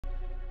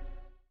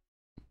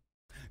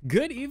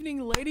Good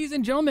evening, ladies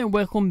and gentlemen.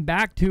 Welcome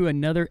back to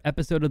another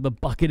episode of the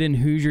Bucket and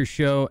Hoosier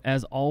Show.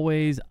 As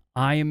always,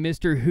 I am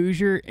Mr.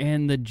 Hoosier,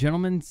 and the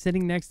gentleman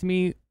sitting next to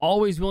me,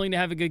 always willing to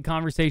have a good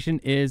conversation,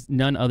 is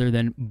none other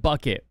than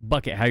Bucket.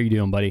 Bucket, how you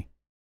doing, buddy?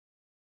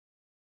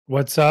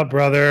 What's up,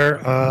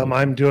 brother?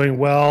 I'm doing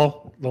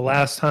well. The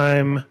last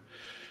time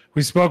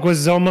we spoke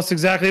was almost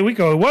exactly a week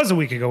ago. It was a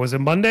week ago. Was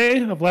it Monday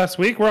of last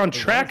week? We're on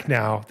track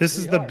now. This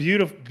is the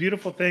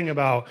beautiful thing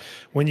about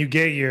when you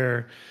get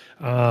your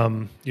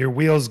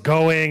wheels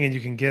going and you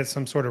can get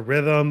some sort of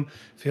rhythm.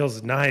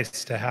 Feels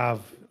nice to have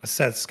a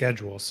set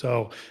schedule.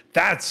 So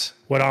that's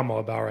what I'm all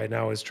about right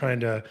now, is trying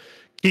to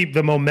keep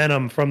the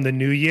momentum from the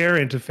new year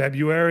into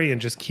February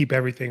and just keep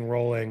everything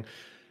rolling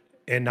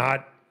and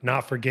not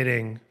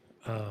forgetting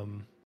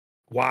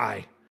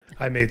why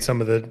I made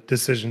some of the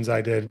decisions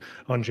I did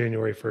on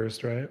January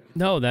 1st, right?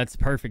 No, that's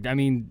perfect. I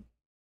mean,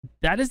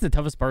 that is the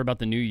toughest part about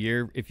the new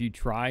year. If you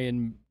try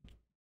and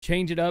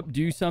change it up,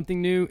 do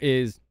something new,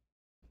 is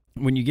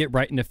when you get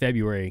right into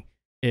February,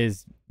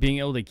 is being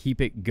able to keep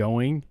it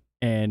going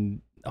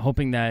and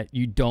hoping that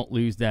you don't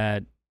lose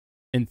that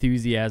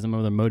enthusiasm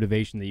or the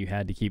motivation that you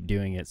had to keep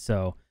doing it.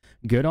 So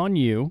good on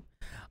you.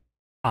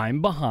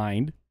 I'm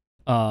behind.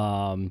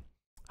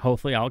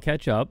 Hopefully I'll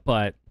catch up,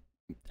 but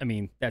I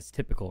mean, that's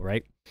typical,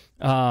 right?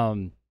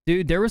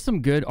 Dude, there was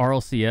some good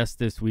RLCS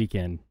this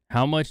weekend.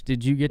 How much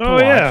did you get to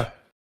watch? Yeah.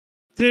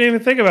 Didn't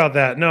even think about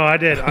that. No, I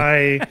did.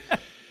 I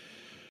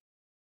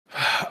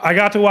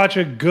got to watch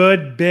a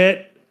good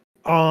bit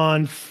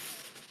on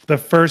the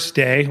first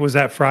day. Was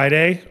that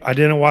Friday? I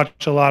didn't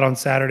watch a lot on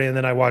Saturday, and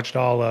then I watched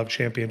all of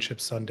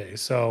Championship Sunday.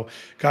 So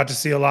got to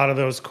see a lot of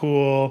those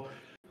cool,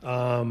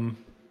 the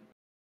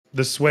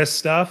Swiss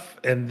stuff,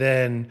 and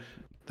then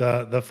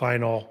the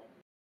final.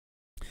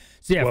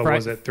 So yeah, what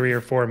was it? 3 or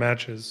 4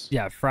 matches?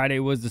 Yeah, Friday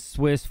was the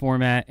Swiss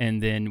format,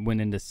 and then went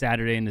into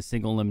Saturday in the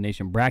single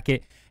elimination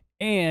bracket.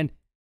 And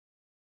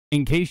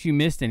in case you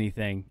missed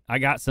anything, I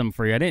got some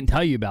for you. I didn't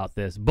tell you about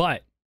this,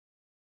 but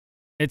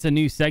it's a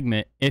new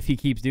segment if he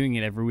keeps doing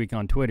it every week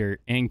on Twitter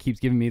and keeps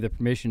giving me the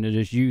permission to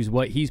just use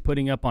what he's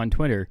putting up on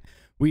Twitter.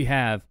 We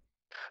have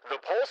the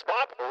Pulse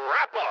Pop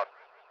Wrap-Up.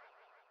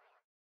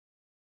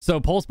 So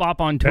Pulse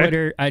Pop on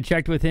Twitter, I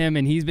checked with him,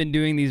 and he's been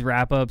doing these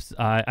wrap-ups.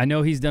 I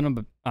know he's done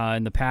them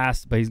in the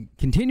past, but he's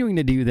continuing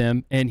to do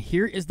them. And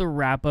here is the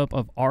wrap-up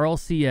of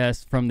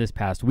RLCS from this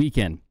past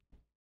weekend.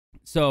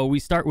 So we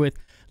start with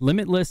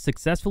Limitless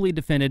successfully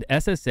defended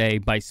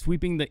SSA by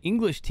sweeping the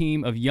English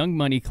team of Young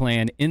Money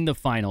Clan in the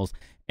finals.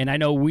 And I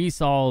know we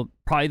saw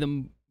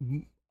probably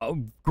a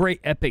great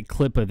epic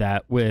clip of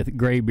that with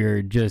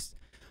Graybeard, just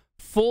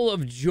full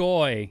of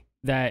joy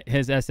that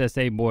his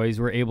SSA boys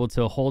were able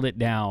to hold it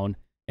down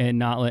and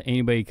not let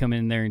anybody come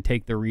in there and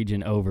take the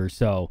region over.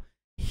 So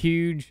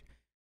huge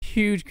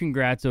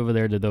congrats over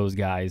there to those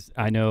guys.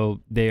 I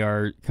know they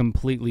are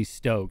completely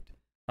stoked.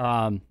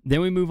 Then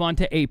we move on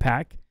to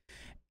APAC.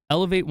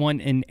 Elevate won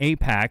in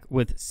APAC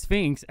with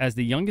Sphinx as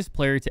the youngest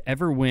player to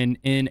ever win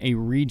in a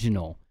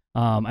regional.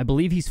 I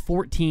believe he's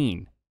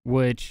 14,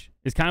 which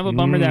is kind of a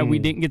bummer that we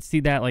didn't get to see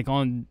that like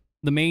on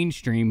the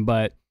mainstream,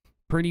 but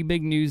pretty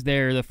big news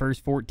there. The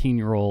first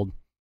 14-year-old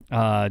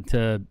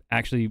to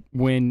actually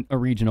win a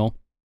regional.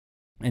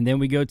 And then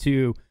we go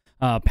to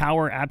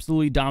Power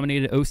absolutely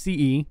dominated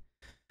OCE.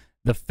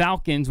 The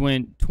Falcons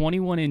went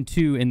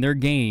 21-2 in their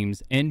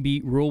games and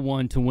beat Rule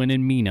 1 to win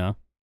in MENA.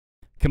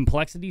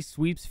 Complexity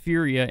sweeps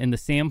Furia in the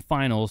SAM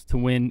finals to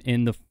win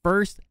in the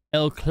first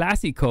El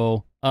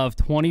Clasico of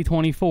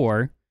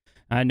 2024.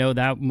 I know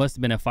that must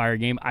have been a fire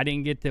game. I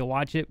didn't get to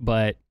watch it,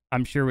 but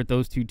I'm sure with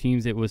those two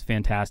teams it was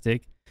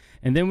fantastic.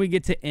 And then we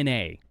get to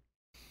NA.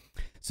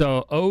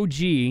 So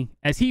OG,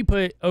 as he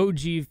put,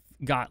 OG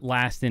got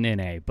last in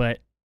NA,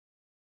 but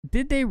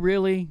did they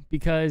really?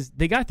 Because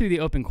they got through the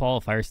open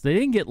qualifiers, so they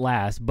didn't get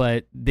last,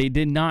 but they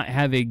did not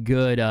have a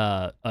good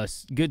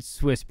good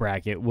Swiss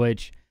bracket,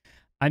 which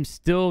I'm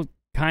still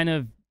kind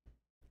of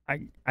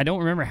I don't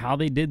remember how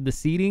they did the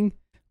seeding,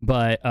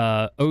 but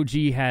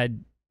OG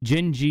had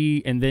Gen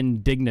G and then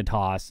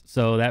Dignitas.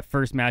 So that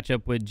first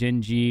matchup with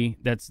Gen G,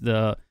 that's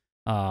the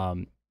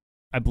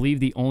I believe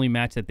the only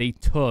match that they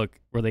took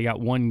where they got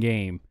one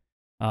game.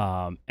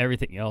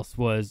 Everything else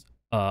was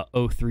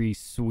 0-3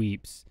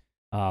 sweeps.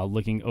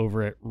 Looking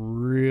over it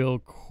real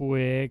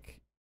quick.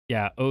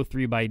 Yeah,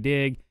 0-3 by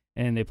Dig,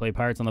 and they played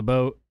Pirates on the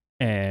Boat,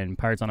 and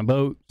Pirates on a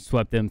Boat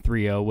swept them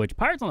 3-0, which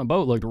Pirates on the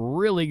Boat looked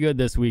really good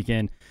this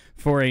weekend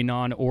for a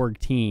non-org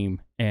team,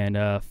 and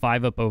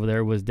 5-Up over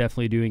there was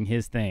definitely doing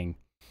his thing.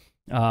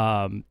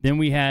 Then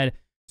we had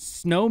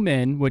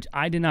Snowmen, which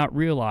I did not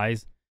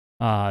realize.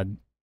 I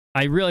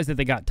realized that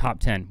they got top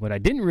 10. What I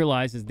didn't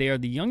realize is they are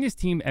the youngest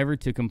team ever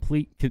to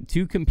compete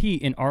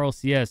in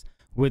RLCS,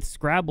 with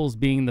Scrabbles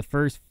being the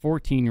first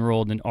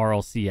 14-year-old in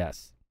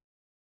RLCS.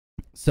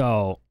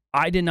 So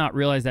I did not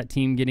realize that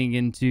team getting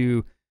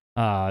into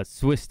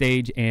Swiss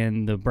stage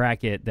and the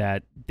bracket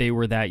that they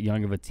were that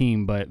young of a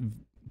team, but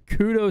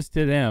kudos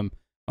to them.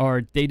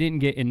 Or they didn't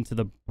get into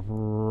the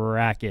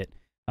bracket.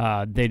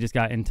 They just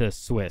got into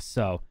Swiss.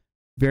 So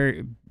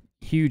very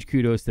huge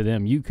kudos to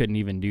them. You couldn't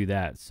even do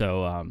that.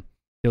 So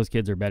those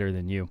kids are better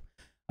than you.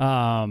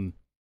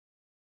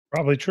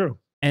 Probably true.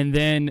 And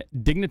then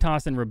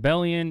Dignitas and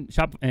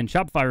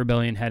Shopify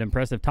Rebellion had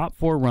impressive top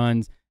 4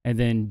 runs. And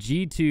then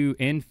G2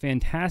 in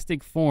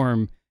fantastic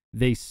form,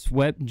 they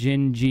swept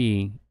Gen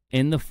G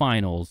in the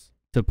finals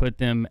to put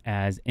them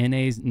as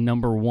NA's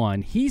number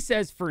 1. He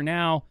says for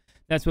now,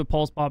 that's what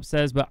Pulse Pop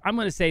says, but I'm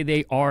going to say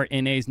they are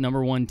NA's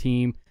number 1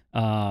 team.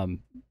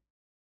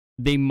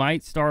 They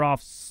might start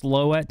off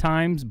slow at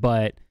times,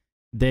 but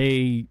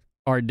they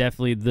are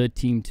definitely the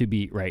team to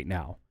beat right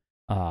now.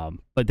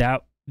 But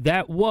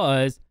that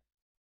was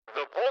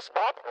The Pulse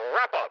Pop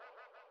Wrap-Up.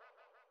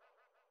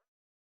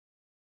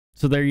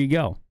 So there you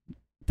go.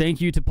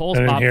 Thank you to Pulse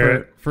I didn't Pop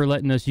hear for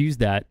letting us use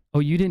that. Oh,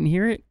 you didn't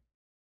hear it?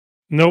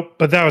 Nope,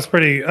 but that was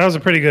a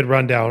pretty good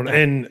rundown.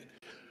 And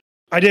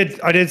I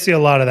did see a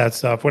lot of that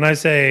stuff. When I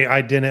say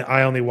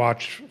I only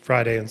watch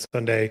Friday and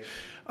Sunday,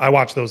 I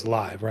watch those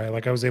live, right?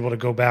 Like I was able to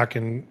go back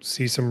and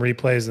see some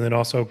replays and then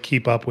also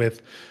keep up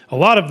with a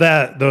lot of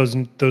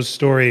those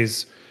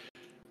stories.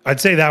 I'd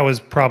say that was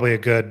probably a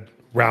good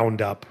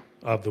roundup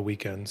of the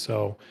weekend.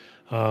 So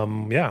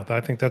yeah,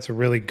 I think that's a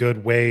really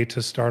good way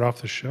to start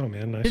off the show,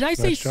 man. Did I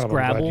say nice job. I'm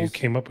glad you Scrabbles?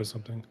 came up with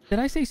something. Did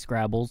I say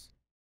Scrabbles?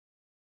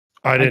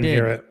 I didn't did.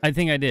 hear it. I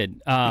think I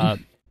did.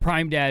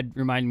 Prime Dad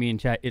reminded me in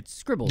chat. It's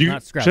Scribbles,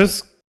 not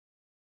Scrabbles.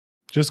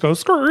 Just go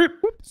skirt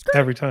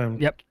every time.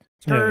 Yep.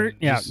 Skirt.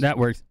 Yeah, just- that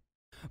works.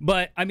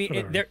 But I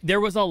mean, there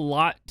was a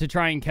lot to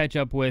try and catch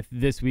up with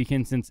this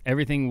weekend since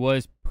everything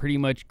was pretty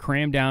much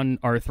crammed down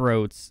our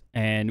throats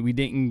and we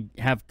didn't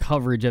have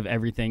coverage of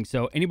everything.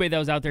 So anybody that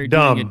was out there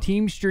doing a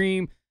team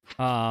stream,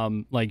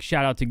 like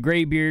shout out to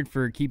Graybeard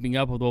for keeping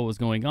up with what was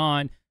going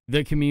on.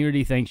 The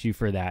community thanks you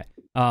for that.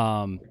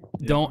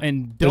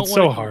 It's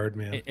so hard,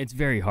 man. It's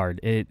very hard.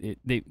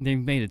 They've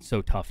made it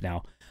so tough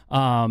now.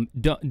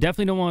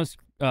 Definitely don't want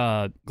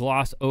to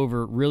gloss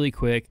over really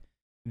quick.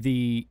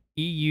 The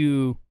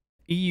EU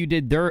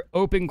did their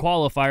open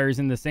qualifiers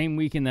in the same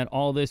weekend that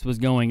all this was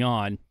going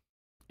on,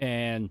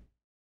 and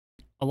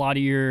a lot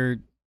of your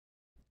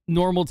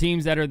normal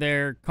teams that are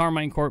there: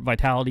 Carmine Corp,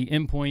 Vitality,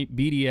 Endpoint,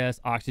 BDS,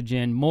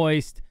 Oxygen,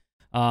 Moist,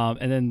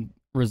 and then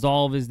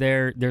Resolve is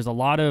there. There's a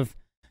lot of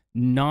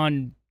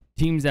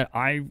non-teams that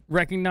I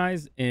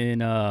recognize in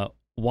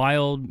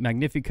Wild,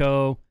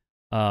 Magnifico,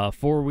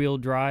 4-wheel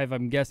drive.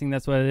 I'm guessing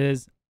that's what it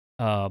is.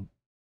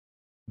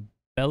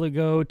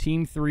 Belago,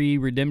 Team 3,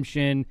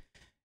 Redemption,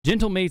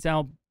 Gentle Mates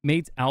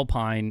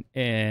Alpine,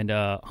 and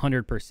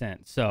 100%.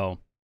 So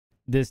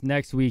this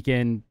next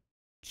weekend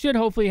should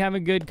hopefully have a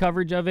good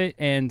coverage of it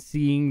and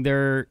seeing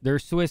their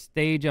Swiss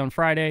stage on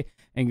Friday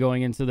and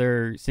going into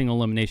their single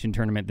elimination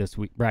tournament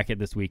bracket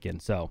this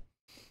weekend. So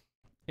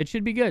it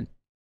should be good.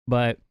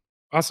 But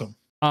awesome.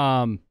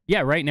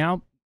 Yeah, right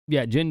now,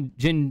 yeah,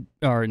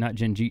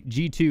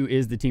 G2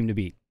 is the team to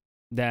beat.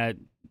 That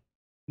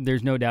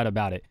there's no doubt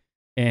about it.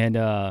 And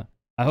I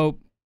hope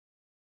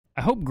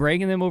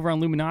Greg and them over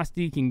on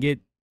Luminosity can get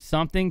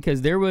something,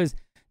 because there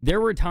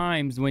were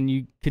times when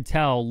you could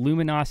tell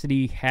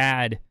Luminosity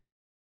had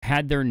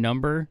their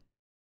number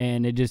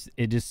and it just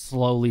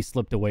slowly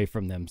slipped away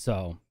from them.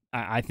 So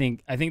I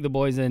think the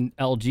boys in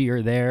LG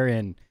are there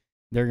and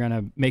they're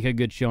gonna make a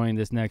good showing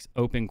this next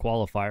open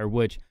qualifier.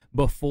 Which,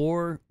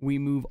 before we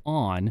move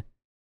on,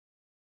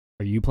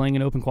 are you playing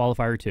an open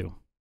qualifier too?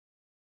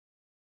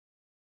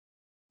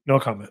 No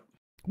comment.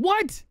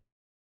 What?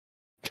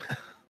 What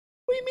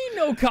do you mean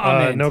no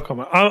comment? No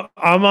comment.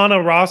 I'm on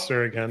a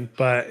roster again,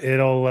 but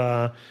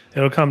it'll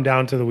come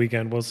down to the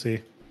weekend. We'll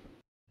see.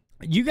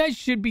 You guys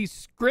should be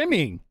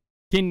scrimming.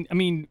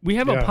 We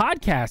have a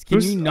podcast. Can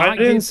you not? I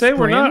didn't say scrims?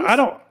 We're not. I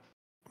don't.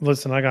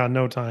 Listen, I got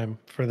no time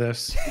for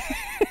this.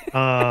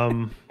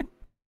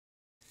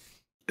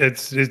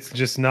 It's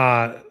just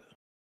not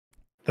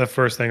the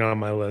first thing on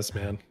my list,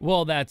 man.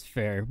 Well, that's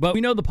fair. But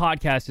we know the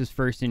podcast is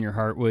first in your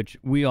heart, which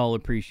we all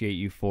appreciate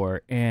you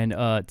for. And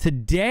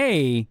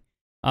today,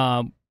 we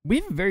have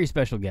a very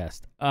special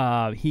guest.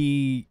 I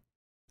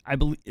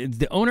believe, is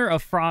the owner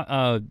of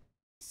Frost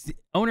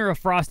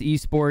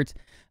Esports.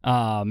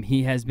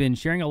 He has been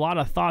sharing a lot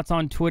of thoughts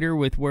on Twitter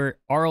with where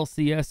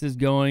RLCS is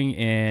going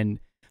and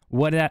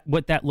what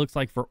that looks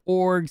like for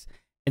orgs.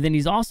 And then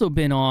he's also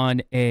been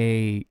on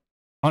a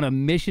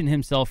mission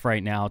himself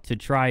right now to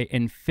try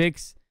and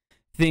fix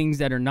things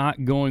that are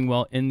not going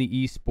well in the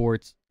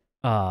esports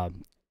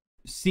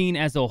scene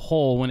as a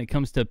whole when it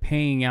comes to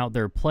paying out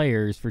their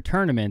players for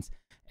tournaments.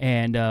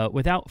 And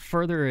without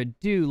further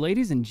ado,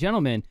 ladies and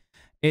gentlemen,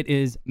 it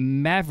is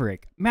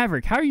Maverick.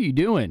 Maverick, how are you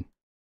doing?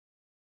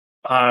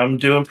 I'm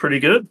doing pretty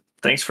good.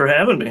 Thanks for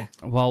having me.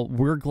 Well,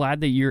 we're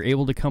glad that you're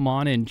able to come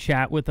on and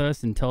chat with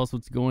us and tell us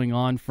what's going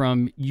on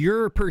from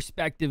your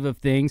perspective of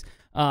things.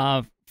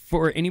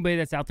 For anybody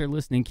that's out there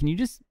listening, can you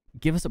just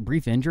give us a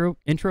brief intro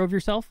of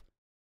yourself?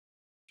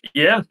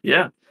 Yeah.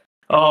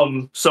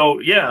 So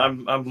yeah,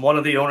 I'm one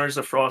of the owners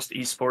of Frost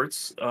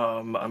Esports.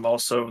 I'm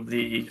also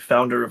the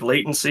founder of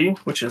Latency,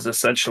 which is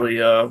essentially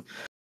a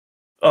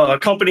a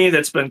company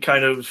that's been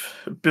kind of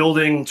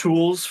building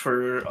tools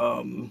for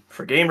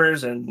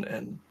gamers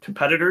and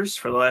competitors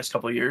for the last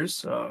couple of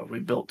years. We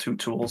built 2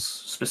 tools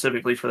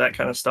specifically for that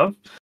kind of stuff.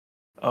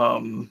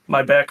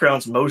 My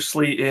background's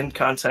mostly in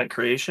content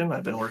creation.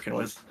 I've been working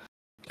with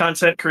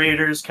content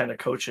creators, kind of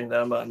coaching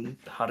them on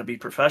how to be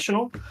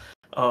professional.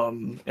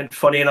 And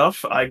funny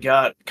enough, I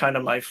got kind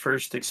of my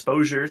first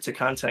exposure to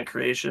content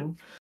creation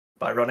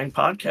by running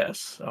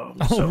podcasts. Oh,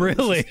 so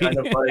really? Kind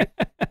of like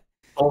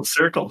full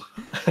circle.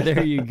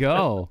 There you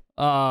go.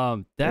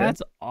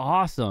 That's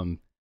awesome.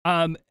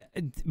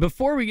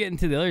 Before we get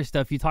into the other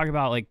stuff, you talk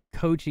about like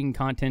coaching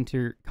content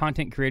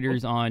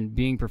creators on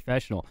being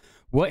professional.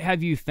 What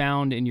have you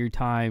found in your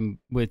time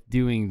with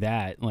doing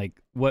that? Like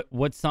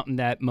what's something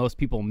that most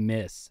people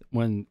miss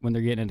when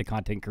they're getting into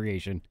content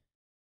creation?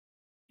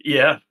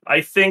 Yeah,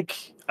 I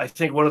think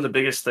one of the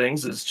biggest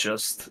things is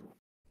just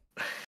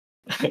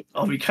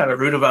I'll be kind of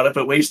rude about it,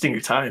 but wasting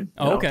your time.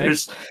 You know? Okay.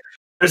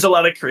 There's a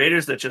lot of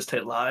creators that just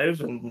hit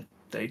live and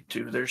they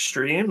do their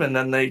stream and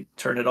then they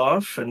turn it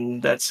off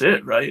and that's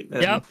it, right?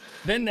 And, yep,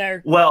 been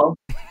there. Well,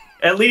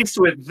 at least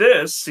with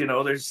this, you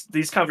know,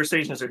 these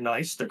conversations are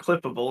nice, they're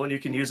clippable, and you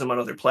can use them on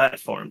other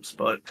platforms.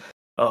 But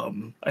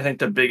I think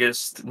the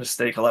biggest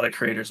mistake a lot of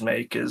creators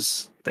make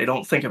is they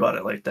don't think about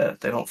it like that.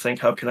 They don't think,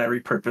 how can I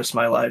repurpose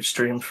my live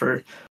stream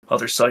for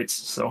other sites?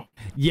 So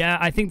yeah,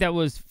 I think that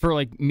was for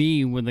like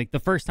me when like the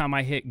first time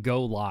I hit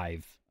go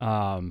live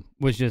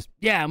was just,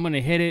 yeah, I'm gonna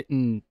hit it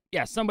and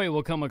yeah, somebody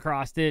will come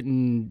across it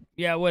and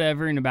yeah,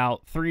 whatever. And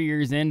about 3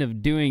 years in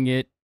of doing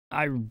it,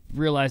 I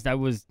realized it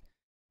was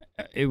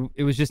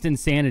just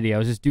insanity. I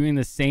was just doing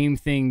the same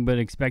thing but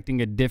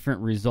expecting a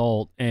different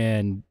result.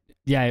 And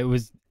yeah,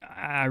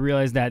 I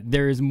realized that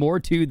there is more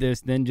to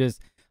this than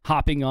just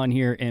hopping on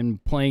here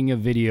and playing a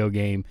video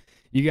game.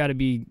 You got to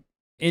be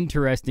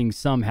interesting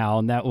somehow,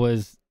 and that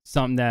was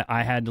something that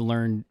I had to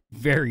learn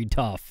very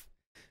tough.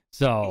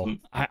 So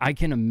I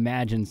can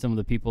imagine some of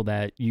the people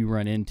that you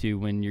run into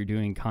when you're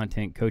doing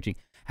content coaching.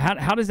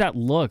 How does that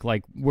look?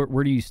 Like,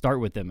 where do you start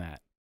with them at?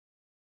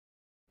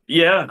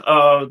 Yeah,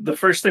 the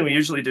first thing we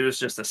usually do is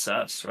just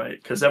assess,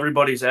 right? Because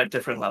everybody's at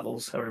different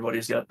levels.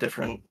 Everybody's got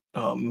different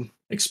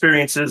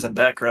experiences and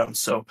backgrounds.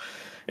 So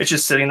it's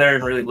just sitting there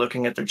and really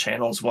looking at their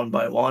channels one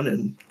by one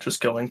and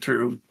just going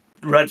through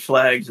red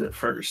flags at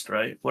first,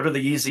 right? What are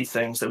the easy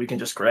things that we can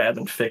just grab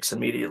and fix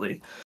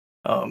immediately?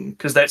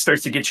 Because that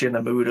starts to get you in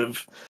the mood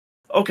of,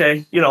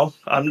 okay, you know,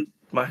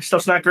 my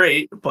stuff's not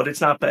great, but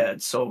it's not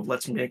bad. So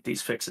let's make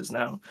these fixes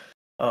now.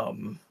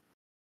 And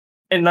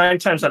 9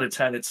 times out of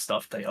 10, it's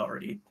stuff they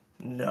already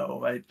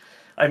know.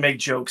 I make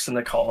jokes in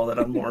the call that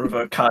I'm more of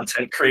a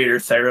content creator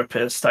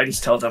therapist. I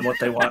just tell them what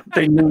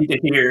they need to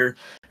hear,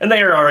 and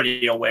they are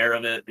already aware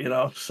of it, you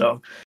know?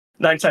 So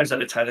 9 times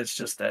out of 10, it's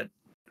just that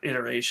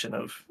iteration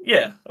of,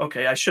 yeah,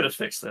 okay, I should have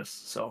fixed this,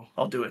 so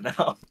I'll do it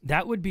now.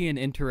 That would be an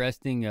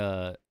interesting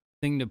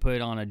thing to put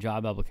on a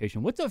job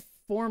application. What's a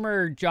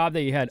former job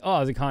that you had?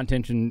 Oh, as a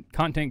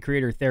content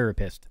creator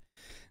therapist.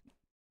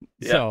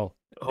 Yeah. So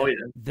Oh yeah,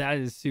 that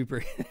is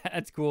super.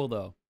 That's cool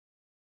though.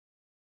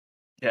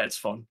 yeah, it's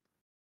fun.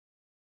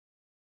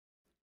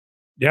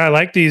 Yeah, I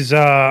like these.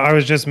 I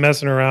was just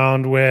messing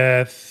around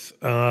with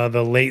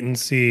the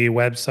latency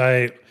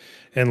website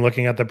and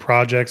looking at the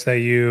projects that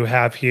you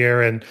have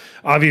here. And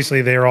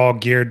obviously, they're all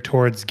geared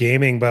towards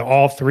gaming, but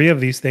all 3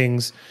 of these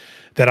things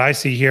that I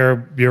see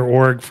here, your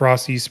org,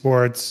 Frost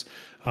Esports,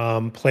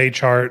 play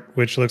chart,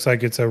 which looks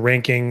like it's a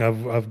ranking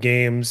of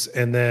games,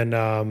 and then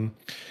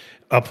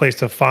a place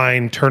to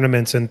find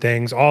tournaments and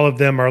things. All of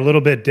them are a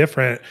little bit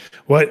different.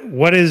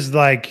 What is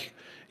like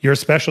your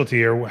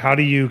specialty, or how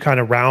do you kind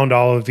of round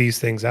all of these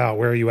things out?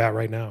 Where are you at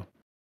right now?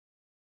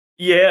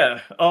 Yeah.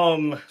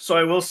 So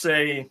I will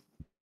say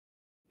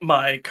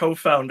my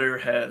co-founder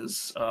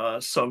has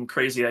some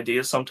crazy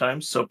ideas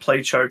sometimes. So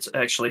play chart's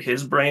actually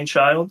his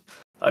brainchild.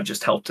 I've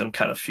just helped him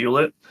kind of fuel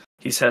it.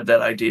 He's had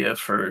that idea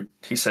for,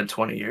 he said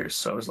 20 years.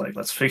 So I was like,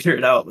 let's figure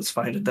it out. Let's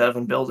find a dev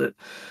and build it.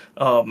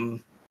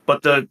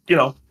 But the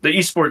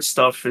esports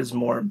stuff is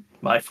more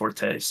my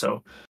forte.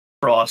 So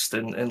Frost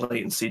and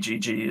latency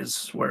GG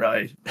is where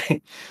I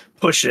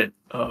push it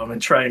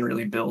and try and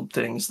really build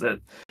things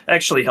that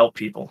actually help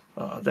people.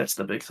 That's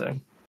the big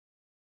thing.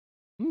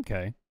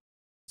 Okay.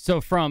 So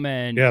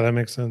yeah, that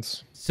makes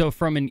sense. So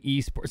from an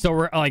esports, so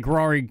we're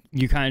already,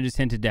 you kind of just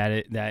hinted at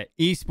it, that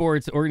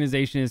esports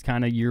organization is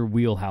kind of your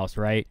wheelhouse,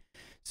 right?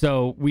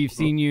 So we've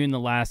seen you in the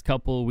last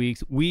couple of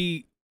weeks.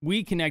 We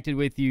connected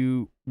with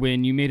you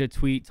when you made a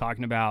tweet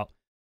talking about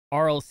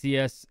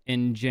RLCS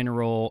in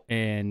general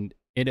and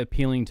it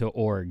appealing to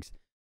orgs.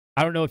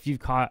 I don't know if you've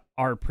caught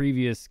our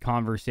previous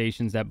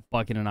conversations that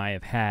Bucket and I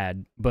have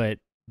had, but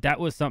that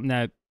was something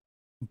that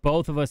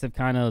both of us have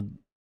kind of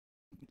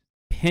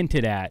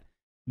hinted at,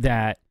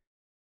 that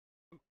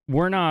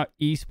we're not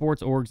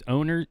esports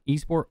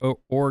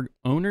org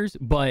owners,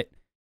 but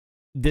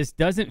this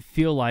doesn't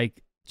feel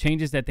like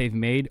changes that they've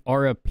made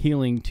are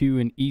appealing to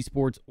an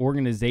esports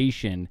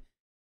organization.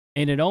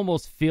 And it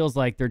almost feels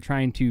like they're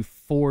trying to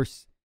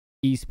force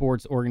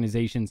esports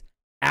organizations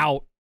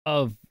out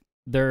of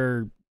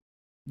their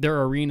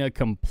their arena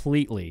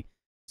completely.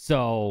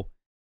 So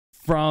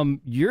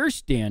from your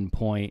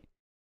standpoint,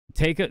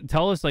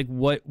 tell us like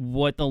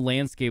what the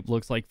landscape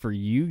looks like for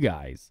you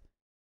guys.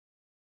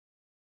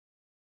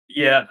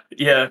 Yeah.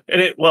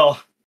 And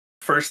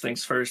first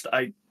things first,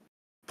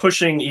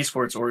 pushing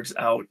esports orgs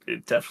out,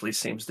 it definitely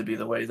seems to be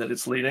the way that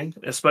it's leading,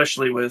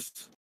 especially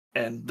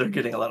and they're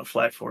getting a lot of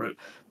flack for it,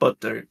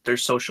 but they're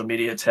social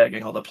media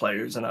tagging all the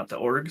players and not the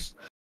orgs.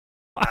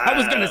 I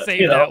was going to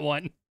say that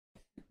one.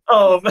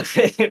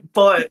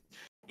 But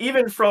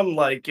even from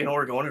like an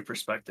org owner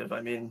perspective,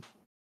 I mean,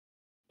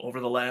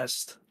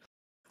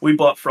 we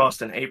bought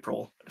Frost in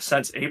April.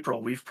 Since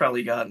April, we've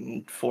probably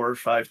gotten 4 or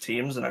 5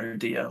 teams in our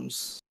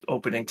DMs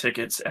opening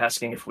tickets,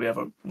 asking if we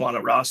want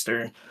a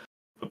roster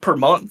per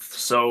month.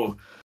 So,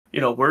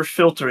 we're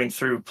filtering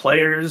through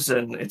players,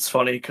 and it's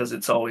funny because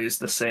it's always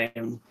the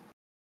same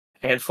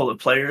handful of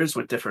players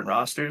with different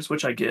rosters,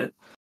 which I get.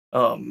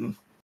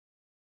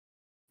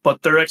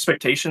 But their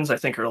expectations, I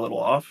think, are a little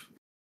off.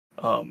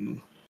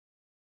 And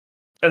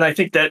I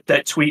think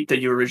that tweet that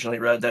you originally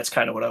read, that's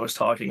kind of what I was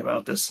talking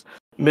about, this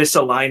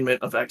misalignment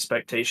of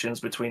expectations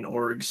between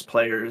orgs,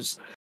 players,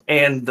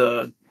 and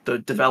the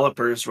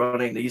developers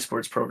running the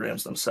esports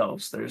programs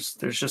themselves. There's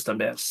just a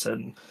miss,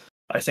 and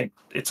I think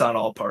it's on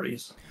all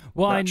parties,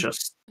 not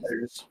just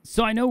players.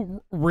 So I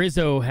know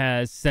Rizzo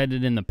has said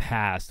it in the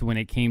past when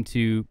it came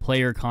to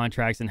player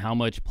contracts and how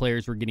much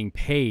players were getting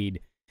paid.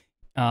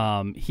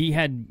 He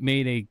had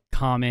made a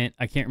comment,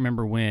 I can't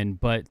remember when,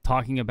 but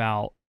talking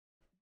about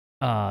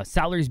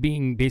salaries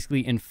being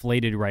basically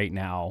inflated right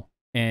now,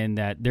 and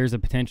that there's a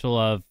potential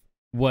of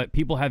what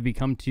people have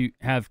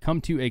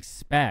come to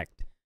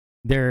expect.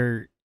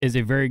 There is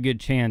a very good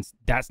chance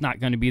that's not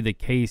going to be the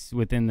case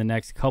within the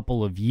next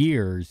couple of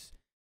years.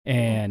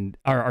 And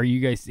are you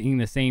guys seeing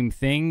the same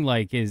thing?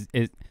 Like,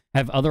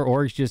 have other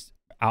orgs just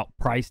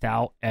priced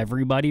out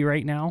everybody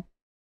right now?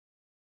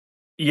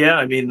 Yeah,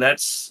 I mean,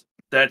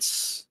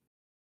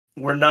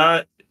 we're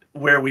not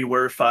where we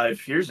were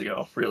 5 years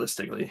ago,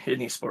 realistically, in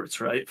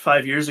esports, right?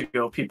 5 years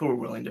ago, people were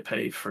willing to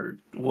pay for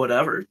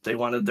whatever. They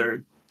wanted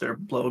their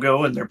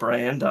logo and their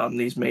brand on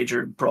these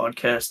major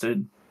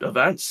broadcasted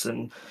events,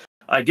 and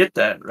I get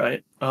that,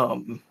 right?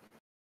 But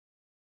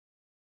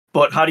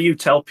how do you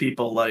tell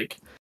people, like,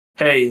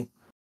 hey,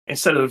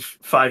 instead of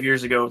 5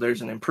 years ago,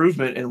 there's an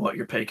improvement in what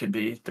your pay could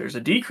be, there's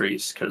a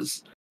decrease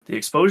because the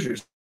exposure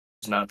is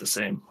not the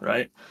same,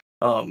 right?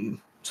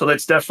 So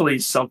that's definitely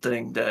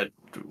something that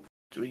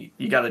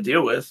you got to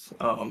deal with.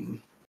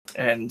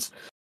 And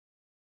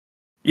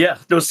yeah,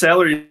 those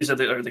salaries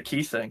are the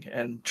key thing,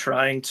 and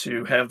trying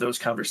to have those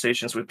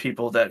conversations with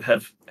people that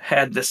have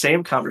had the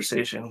same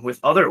conversation with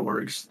other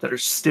orgs that are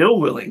still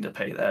willing to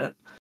pay that.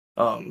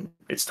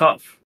 It's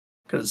tough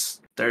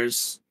because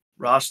there's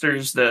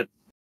rosters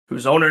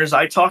whose owners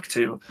I talk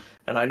to,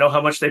 and I know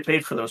how much they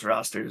paid for those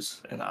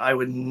rosters, and I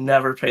would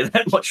never pay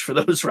that much for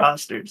those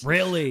rosters.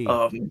 Really?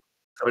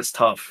 So it's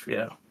tough.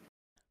 Yeah.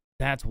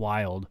 That's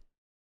wild.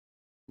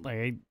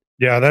 Like,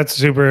 yeah, that's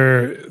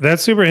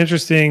super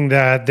interesting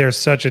that there's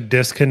such a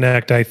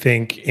disconnect, I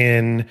think,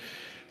 in,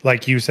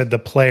 like you said, the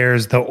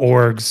players, the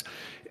orgs,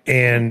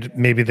 and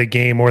maybe the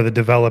game or the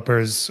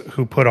developers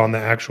who put on the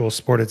actual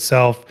sport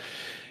itself.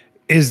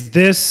 Is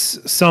this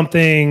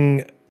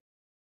something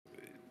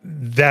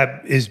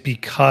that is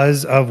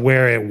because of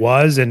where it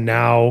was, and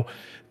now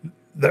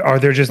are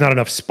there just not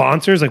enough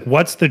sponsors? Like,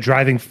 what's the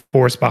driving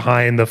force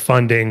behind the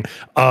funding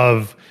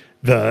of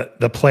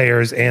the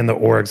players and the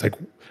orgs? Like,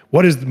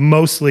 what is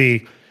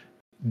mostly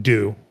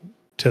due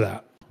to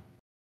that?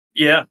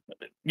 Yeah.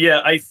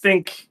 I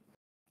think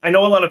I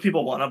know a lot of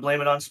people want to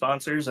blame it on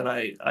sponsors, and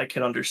I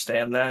can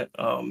understand that.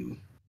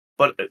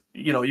 But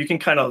you can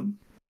kind of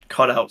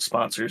cut out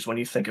sponsors when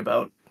you think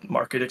about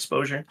market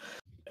exposure,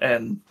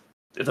 and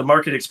the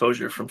market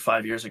exposure from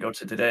 5 years ago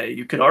to today,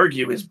 you could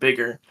argue, is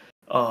bigger.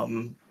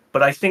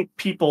 But I think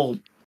people,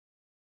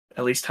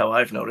 at least how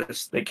I've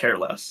noticed, they care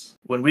less.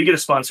 When we get a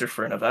sponsor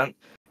for an event,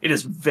 it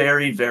is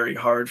very, very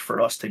hard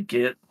for us to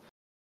get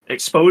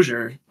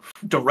exposure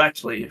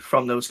directly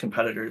from those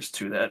competitors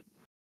to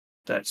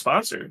that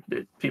sponsor.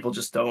 People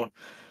just don't.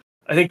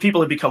 I think people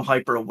have become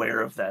hyper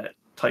aware of that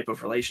type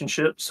of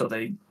relationship, so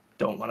they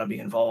don't want to be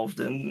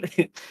involved in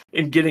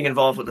getting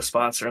involved with a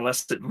sponsor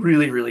unless it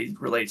really, really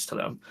relates to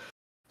them.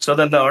 So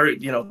then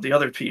the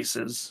other piece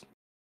is,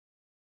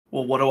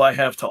 well, what do I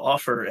have to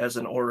offer as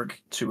an org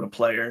to a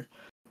player?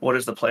 What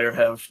does the player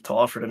have to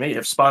offer to me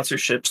if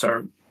sponsorships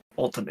are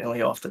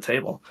ultimately off the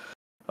table?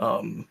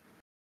 And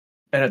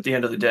at the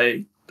end of the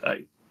day,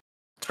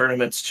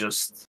 tournaments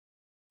just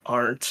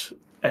aren't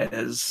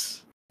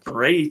as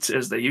great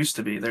as they used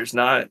to be. There's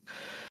not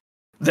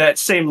that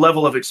same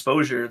level of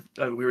exposure.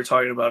 We were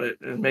talking about it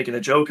and making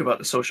a joke about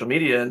the social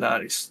media and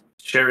not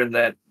sharing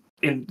that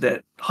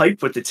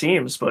hype with the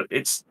teams, but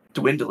it's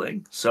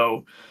dwindling.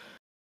 So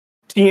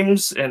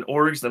teams and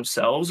orgs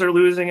themselves are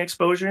losing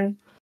exposure,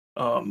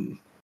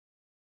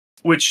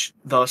 which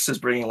thus is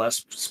bringing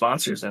less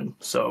sponsors in.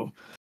 So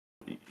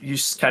you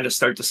kind of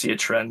start to see a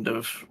trend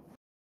of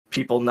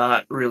people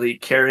not really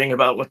caring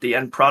about what the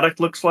end product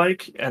looks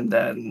like, and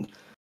then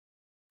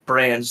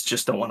brands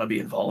just don't want to be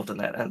involved in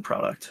that end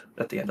product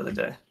at the end of the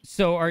day.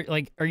 So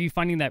are you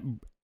finding that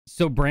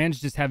brands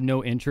just have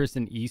no interest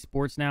in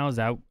esports now? Is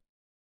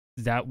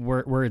that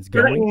where it's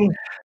going?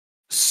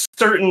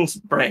 Certain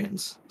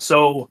brands.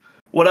 So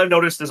what I've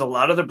noticed is a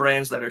lot of the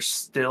brands that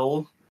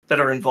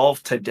are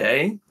involved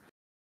today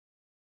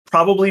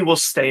probably will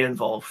stay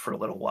involved for a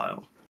little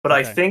while. But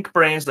I think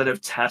brands that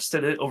have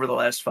tested it over the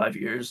last 5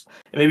 years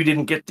and maybe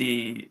didn't get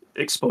the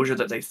exposure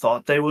that they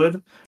thought they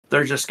would,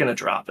 they're just going to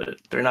drop it.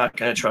 They're not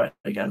going to try it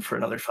again for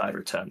another 5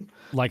 or 10.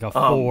 Like a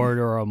Ford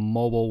or a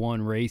Mobile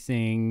One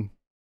Racing.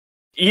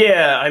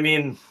 Yeah, I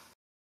mean,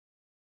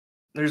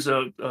 there's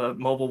a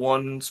Mobile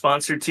One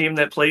sponsored team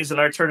that plays in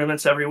our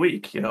tournaments every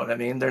week. You know what I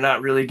mean? They're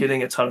not really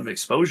getting a ton of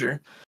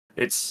exposure.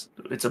 It's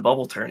a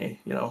bubble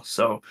tourney, you know.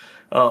 So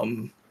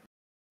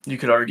you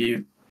could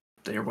argue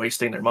they're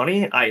wasting their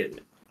money.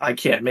 I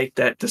can't make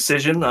that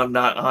decision. I'm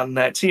not on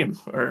that team.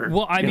 Or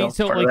well, I mean,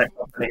 so like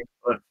company,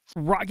 but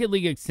Rocket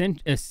League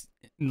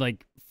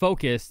like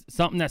focused.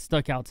 Something that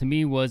stuck out to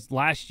me was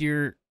last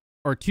year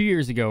or 2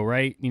 years ago,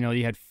 right? You know,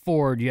 you had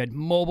Ford, you had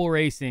Mobile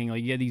Racing,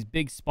 like you had these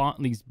big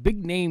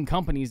name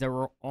companies that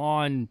were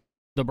on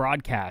the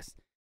broadcast,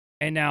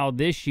 and now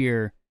this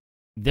year,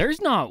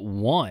 there's not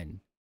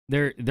one.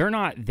 They're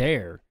not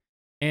there.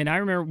 And I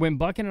remember when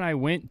Bucket and I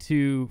went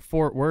to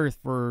Fort Worth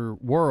for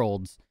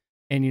Worlds.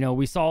 And, you know,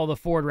 we saw the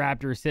Ford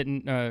Raptor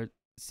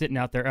sitting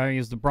out there. I mean, it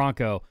was the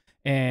Bronco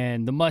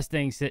and the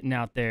Mustang sitting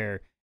out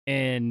there.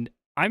 And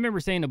I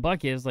remember saying to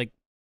Bucket, "Is like,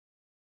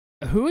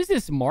 who is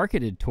this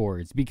marketed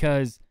towards?"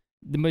 Because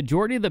the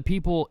majority of the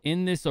people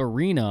in this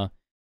arena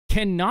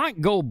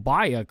cannot go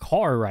buy a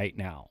car right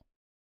now.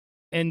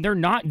 And they're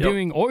not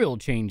doing oil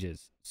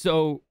changes.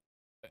 So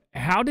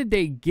how did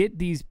they get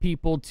these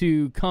people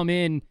to come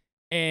in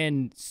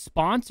and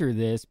sponsor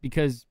this?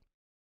 Because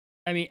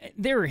I mean,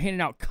 they were handing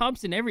out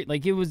cups and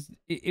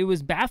it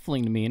was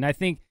baffling to me. And I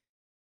think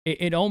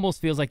it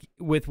almost feels like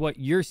with what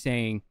you're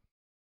saying,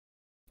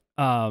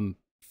 from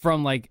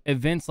like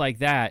events like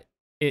that,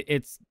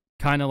 it's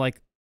kind of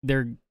like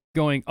they're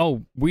going,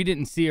 "Oh, we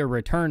didn't see a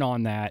return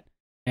on that,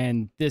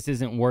 and this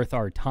isn't worth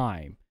our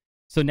time."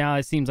 So now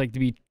it seems like to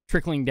be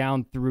trickling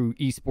down through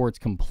esports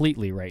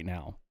completely right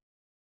now.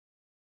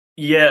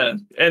 Yeah,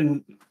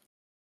 and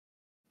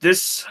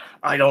this,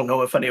 I don't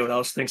know if anyone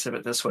else thinks of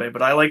it this way,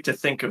 but I like to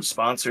think of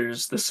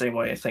sponsors the same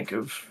way I think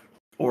of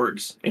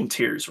orgs in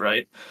tiers,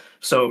 right?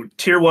 So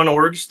tier 1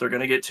 orgs, they're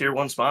going to get tier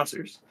 1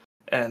 sponsors.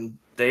 And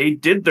they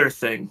did their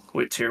thing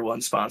with tier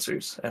 1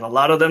 sponsors. And a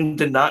lot of them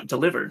did not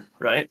deliver,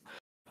 right?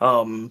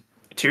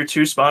 Tier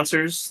 2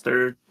 sponsors,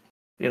 they're,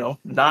 you know,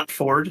 not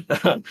Ford,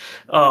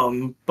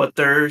 but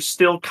they're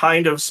still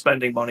kind of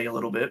spending money a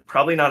little bit.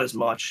 Probably not as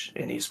much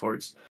in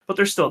esports, but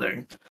they're still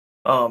there.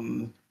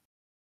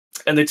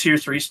 And the tier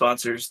 3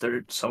 sponsors,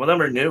 some of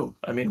them are new.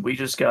 I mean, we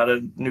just got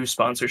a new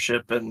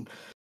sponsorship, and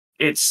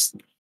it's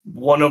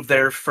one of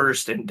their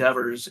first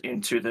endeavors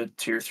into the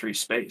tier 3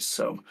 space.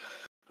 So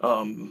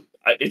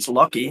it's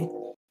lucky.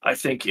 I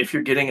think if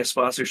you're getting a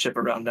sponsorship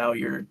around now,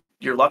 you're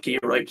lucky,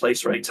 right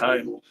place, right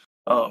time.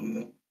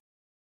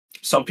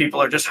 Some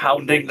people are just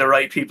hounding the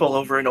right people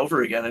over and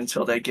over again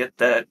until they get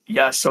that,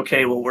 yes,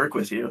 okay, we'll work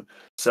with you.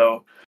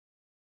 So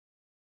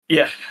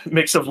yeah,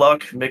 mix of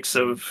luck, mix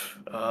of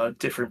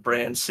different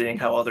brands seeing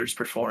how others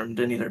performed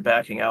and either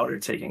backing out or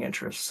taking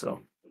interest. So,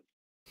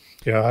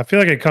 yeah, I feel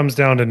like it comes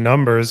down to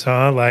numbers,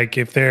 huh? Like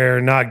if they're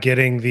not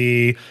getting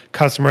the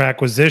customer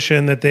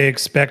acquisition that they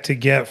expect to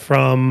get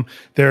from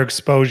their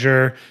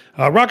exposure.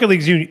 Rocket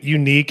League's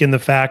unique in the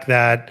fact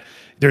that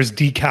there's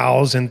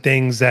decals and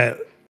things that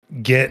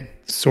get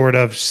sort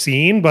of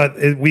seen, but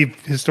we've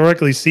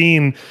historically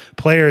seen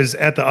players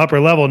at the upper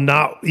level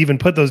not even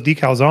put those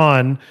decals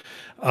on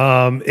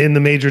in the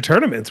major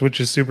tournaments, which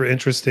is super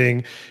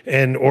interesting,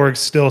 and org's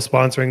still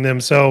sponsoring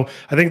them. So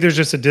I think there's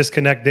just a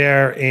disconnect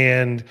there,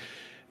 and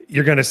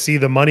you're going to see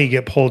the money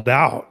get pulled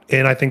out.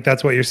 And I think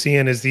that's what you're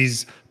seeing is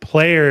these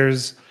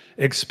players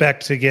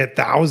expect to get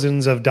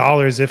thousands of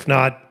dollars, if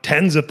not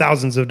tens of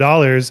thousands of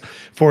dollars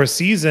for a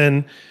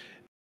season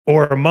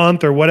or a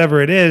month or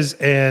whatever it is,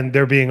 and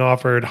they're being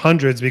offered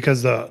hundreds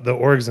because the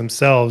orgs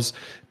themselves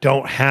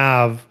don't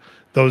have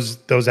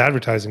those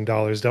advertising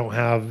dollars, don't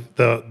have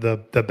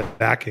the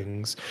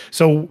backings.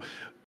 So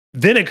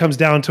then it comes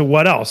down to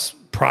what else?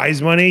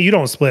 Prize money. You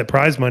don't split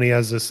prize money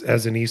as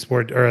an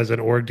esport or as an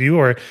org, do you?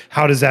 Or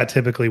how does that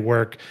typically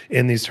work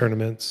in these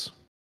tournaments?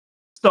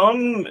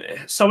 Some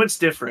it's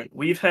different.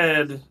 We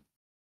have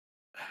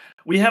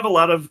a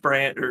lot of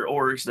brand or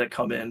orgs that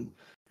come in,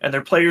 and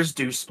their players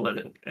do split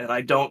it, and I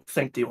don't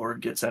think the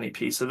org gets any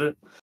piece of it.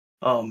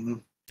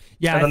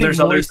 Yeah, I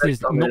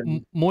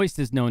think Moist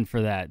is known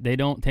for that. They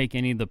don't take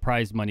any of the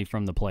prize money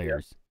from the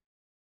players.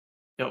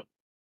 Yep.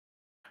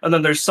 And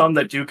then there's some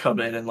that do come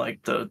in and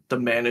like the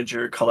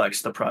manager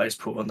collects the prize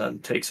pool and then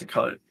takes a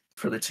cut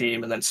for the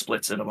team and then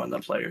splits it among the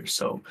players.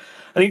 So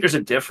I think there's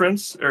a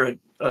difference or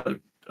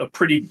a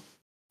pretty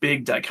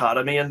big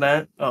dichotomy in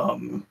that.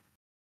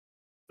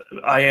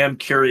 I am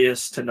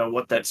curious to know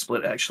what that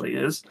split actually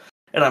is.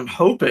 And I'm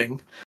hoping,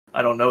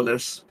 I don't know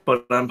this,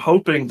 but I'm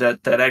hoping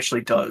that that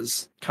actually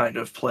does kind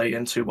of play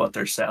into what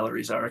their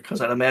salaries are. Because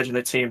I'd imagine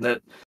a team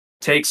that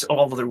takes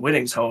all of their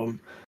winnings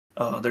home,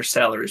 their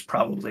salary is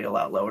probably a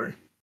lot lower.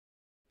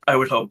 I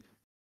would hope.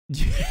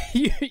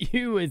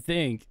 You would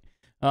think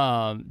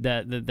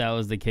that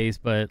was the case,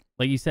 but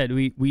like you said,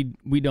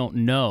 we don't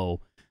know,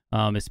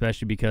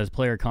 especially because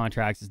player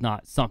contracts is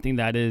not something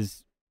that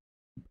is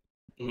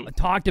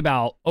talked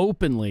about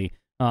openly.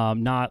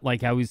 Not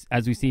like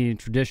as we see in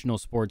traditional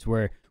sports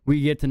where we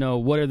get to know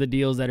what are the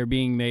deals that are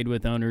being made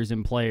with owners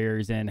and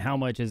players and how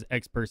much is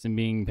X person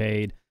being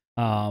paid,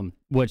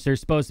 which there's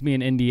supposed to be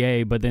an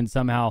NDA, but then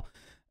somehow,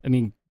 I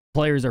mean,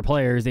 players are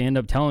players. They end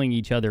up telling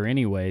each other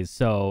anyways.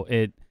 So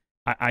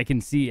I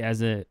can see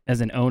as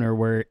an owner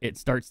where it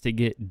starts to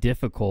get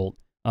difficult.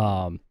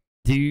 Do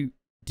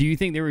you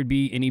think there would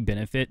be any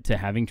benefit to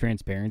having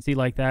transparency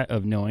like that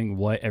of knowing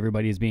what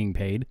everybody is being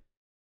paid?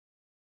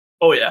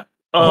 Oh yeah.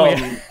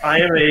 I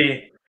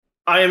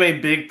am a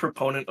big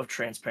proponent of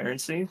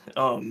transparency.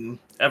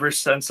 Ever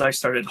since I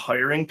started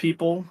hiring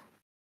people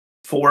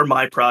for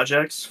my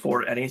projects,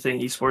 for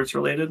anything esports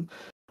related,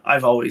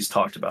 I've always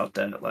talked about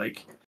that.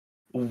 Like,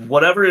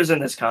 whatever is in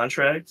this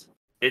contract,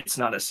 it's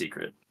not a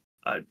secret.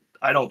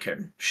 I don't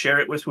care. Share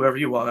it with whoever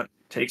you want.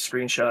 Take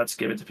screenshots,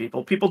 give it to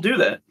people. People do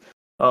that.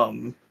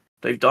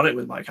 They've done it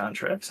with my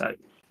contracts.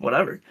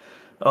 Whatever.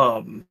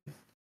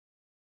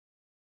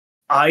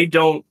 I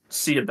don't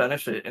see a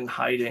benefit in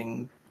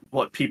hiding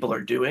what people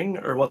are doing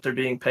or what they're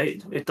being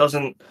paid. It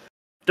doesn't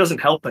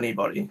help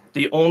anybody.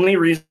 The only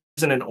reason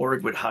an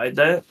org would hide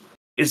that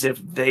is if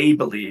they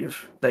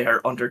believe they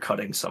are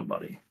undercutting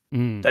somebody.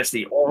 That's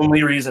the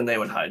only reason they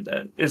would hide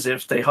that, is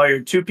if they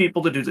hired two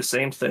people to do the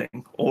same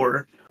thing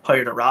or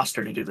hired a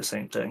roster to do the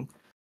same thing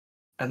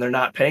and they're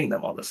not paying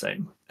them all the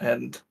same.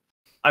 And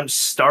I'm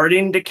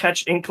starting to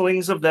catch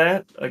inklings of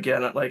that.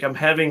 Again, like, I'm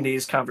having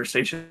these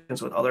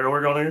conversations with other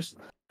org owners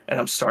and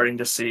I'm starting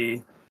to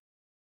see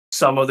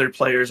some of their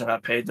players are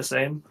not paid the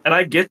same. And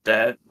I get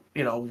that,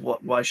 you know,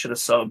 why should a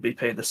sub be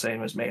paid the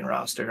same as main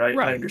roster?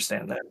 I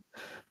understand that.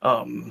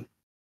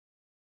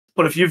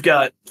 But if you've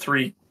got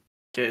 3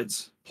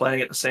 kids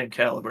playing at the same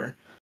caliber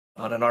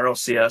on an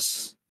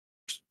RLCS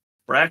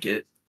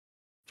bracket,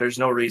 there's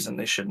no reason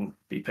they shouldn't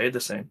be paid the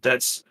same.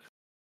 That's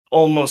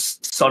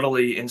almost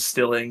subtly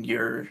instilling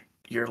your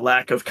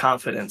lack of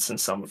confidence in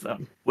some of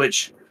them,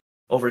 which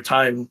over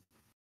time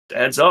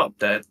adds up.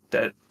 That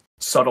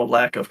subtle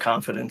lack of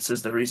confidence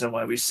is the reason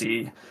why we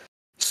see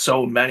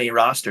so many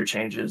roster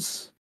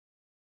changes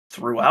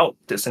throughout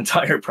this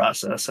entire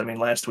process. I mean,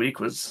 last week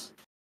was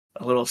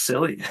a little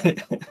silly.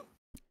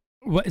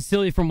 What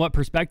silly from what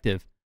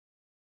perspective?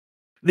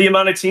 The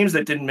amount of teams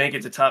that didn't make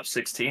it to top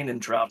 16 and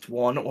dropped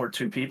 1 or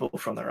 2 people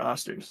from their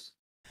rosters.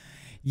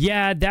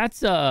 Yeah, that's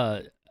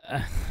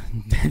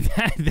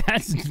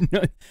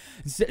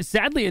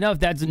sadly enough,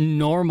 that's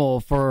normal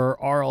for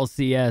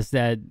RLCS,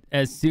 that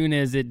as soon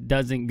as it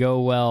doesn't go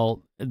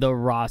well, the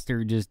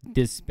roster just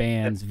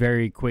disbands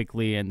very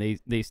quickly and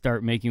they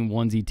start making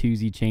onesie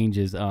twosie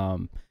changes,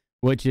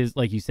 which is,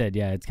 like you said,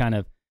 yeah, it's kind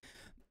of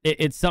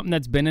it's something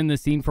that's been in the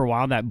scene for a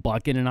while that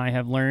Bucket and I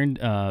have learned,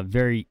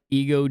 very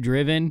ego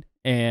driven,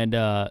 and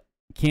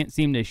can't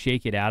seem to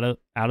shake it out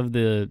of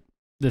the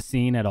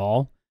scene at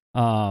all.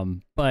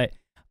 But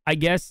I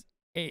guess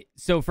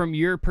so from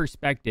your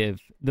perspective,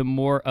 the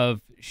more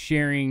of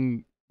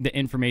sharing the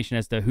information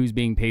as to who's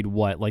being paid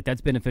what, like,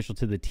 that's beneficial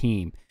to the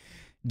team.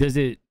 Does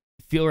it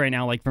feel right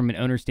now, like from an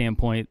owner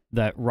standpoint,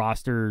 that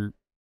roster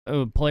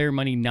player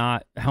money,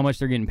 not how much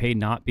they're getting paid,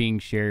 not being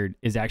shared,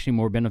 is actually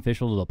more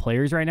beneficial to the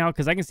players right now?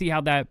 Because I can see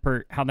how that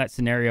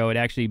scenario, it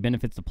actually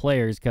benefits the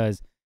players,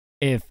 because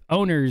if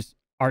owners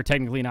are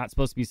technically not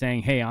supposed to be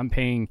saying, hey, I'm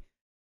paying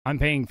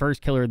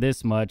First Killer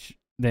this much,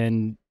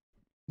 then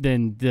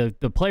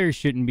the players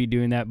shouldn't be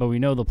doing that. But we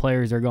know the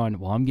players are going,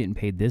 well, I'm getting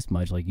paid this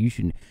much, like, you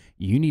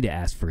need to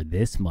ask for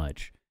this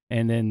much.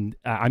 And then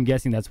I'm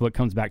guessing that's what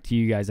comes back to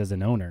you guys as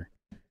an owner.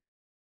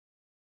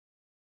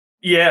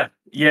 Yeah.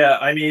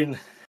 I mean,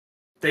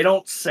 they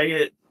don't say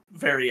it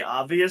very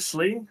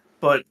obviously,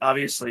 but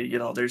obviously, you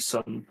know, there's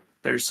some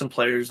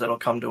players that'll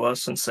come to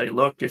us and say,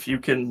 look, if you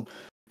can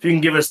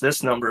give us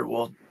this number,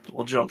 we'll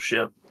jump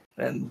ship.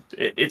 And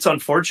it's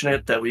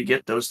unfortunate that we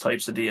get those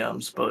types of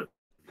DMs, but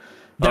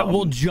that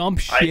will jump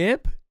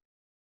ship.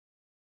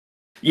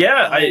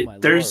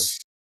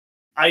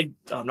 I'm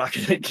not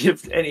going to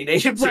give any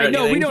names. Right? Or no,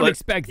 anything, we don't but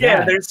expect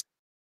yeah, that.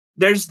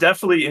 there's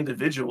definitely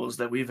individuals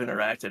that we've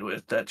interacted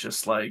with that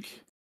just,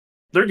 like,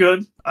 they're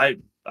good.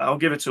 I'll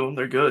give it to them.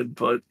 They're good.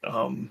 But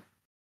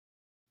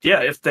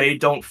yeah, if they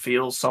don't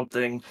feel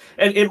something,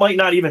 and it might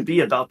not even be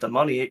about the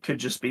money, it could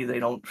just be they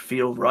don't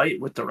feel right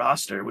with the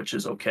roster, which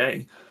is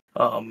okay.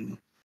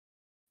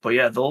 But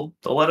yeah, they'll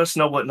let us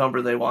know what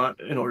number they want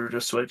in order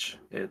to switch.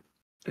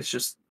 It's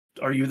just,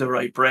 are you the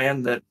right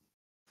brand that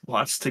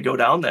wants to go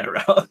down that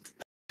route?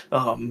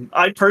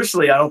 I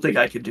don't think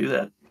I could do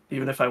that.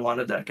 Even if I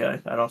wanted that guy,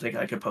 I don't think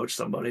I could poach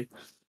somebody.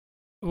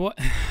 What?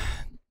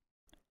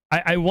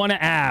 I want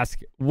to ask,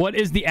 what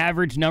is the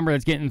average number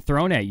that's getting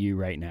thrown at you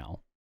right now?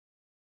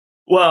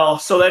 Well,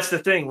 so that's the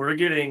thing.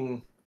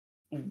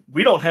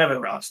 We don't have a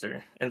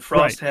roster, and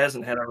Frost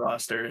hasn't had a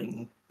roster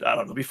in, I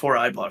don't know, before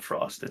I bought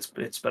Frost.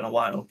 It's been a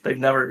while. They've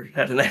never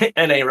had an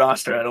NA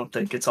roster. I don't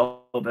think. It's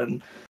all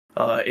been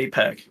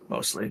APAC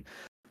mostly.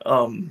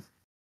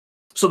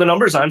 So the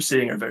numbers I'm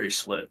seeing are very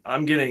split.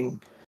 I'm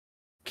getting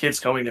kids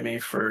coming to me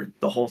for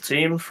the whole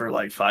team for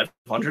like $500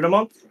 a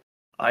month.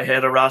 I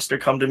had a roster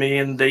come to me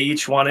and they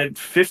each wanted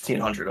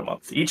 $1,500 a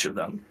month, each of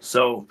them.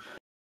 So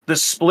the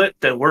split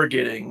that we're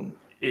getting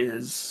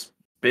is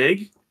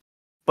big,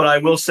 but I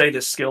will say the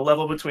skill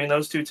level between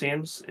those two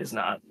teams is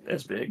not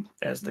as big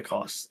as the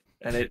cost.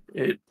 And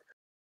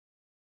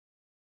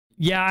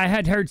yeah, I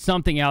had heard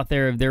something out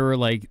there.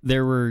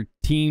 There were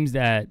teams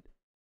that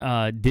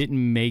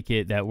didn't make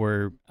it that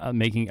were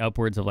making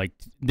upwards of like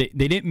they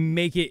didn't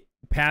make it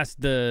past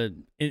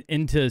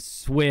into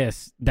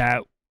Swiss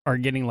that are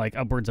getting like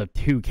upwards of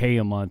 $2,000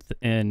 a month,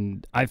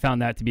 and I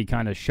found that to be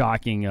kind of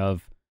shocking.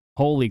 Of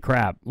holy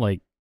crap,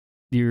 like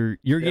you're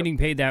getting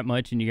paid that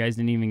much, and you guys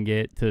didn't even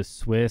get to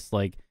Swiss.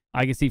 Like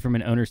I can see from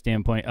an owner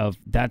standpoint of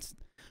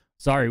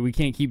sorry, we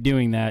can't keep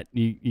doing that.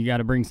 You got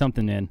to bring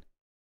something in.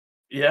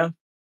 Yeah,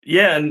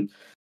 and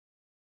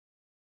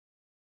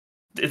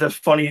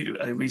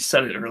we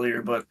said it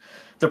earlier, but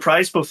the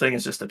prize pool thing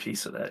is just a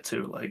piece of that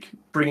too. Like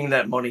bringing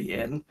that money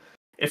in.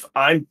 If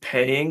I'm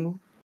paying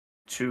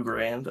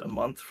 $2,000 a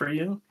month for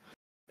you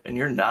and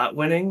you're not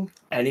winning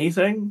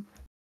anything,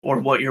 or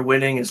what you're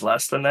winning is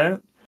less than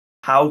that,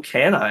 how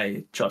can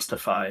I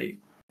justify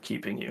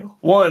keeping you?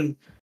 One,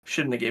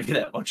 shouldn't have gave you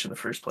that much in the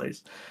first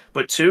place.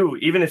 But two,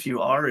 even if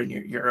you are and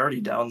you're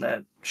already down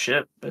that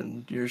ship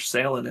and you're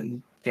sailing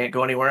and can't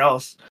go anywhere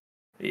else,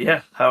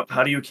 yeah,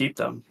 how do you keep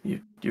them?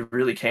 You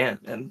really can't,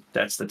 and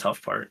that's the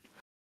tough part.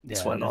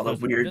 It's when all the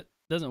weird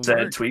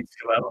sad tweets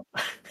come out.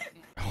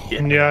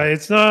 Yeah,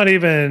 it's not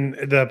even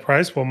the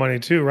prize pool money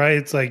too, right?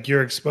 It's like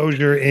your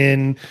exposure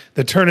in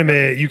the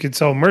tournament. You could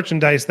sell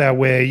merchandise that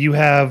way. You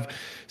have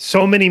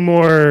so many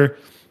more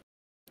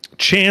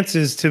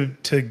chances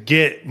to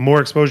get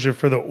more exposure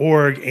for the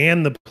org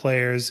and the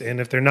players. And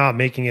if they're not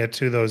making it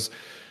to those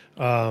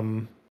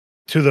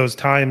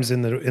times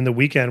in the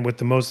weekend with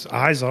the most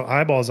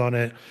eyeballs on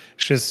it,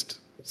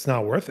 it's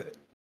not worth it.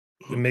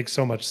 It makes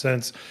so much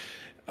sense.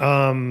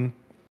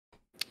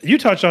 You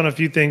touched on a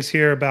few things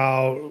here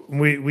about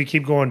we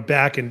keep going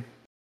back and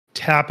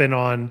tapping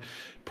on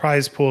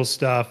prize pool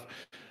stuff,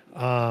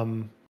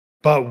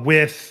 but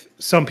with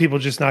some people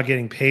just not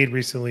getting paid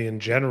recently in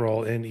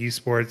general in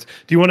esports.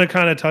 Do you want to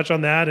kind of touch on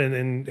that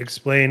and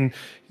explain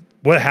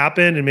what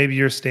happened and maybe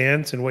your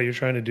stance and what you're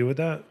trying to do with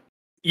that?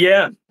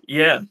 Yeah.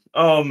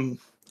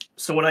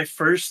 So when I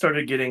first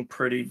started getting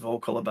pretty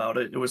vocal about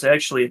it, it was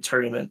actually a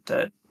tournament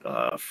that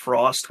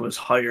Frost was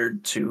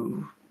hired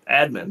to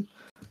admin.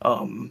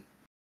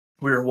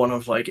 We were one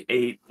of like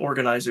 8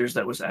 organizers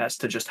that was asked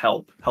to just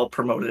help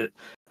promote it,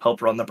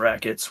 help run the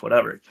brackets,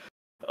 whatever.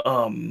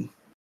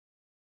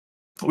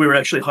 We were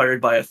actually hired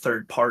by a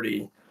third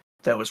party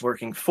that was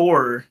working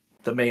for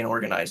the main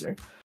organizer.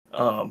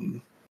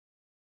 And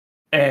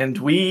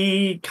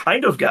we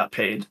kind of got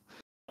paid.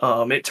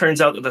 It turns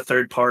out that the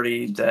third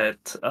party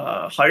that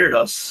hired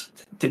us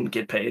didn't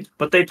get paid,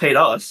 but they paid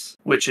us,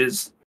 which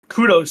is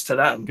kudos to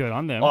them. Good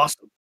on them.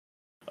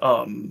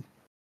 Awesome.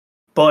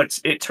 But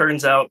it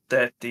turns out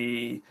that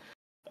the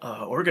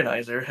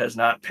organizer has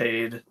not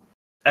paid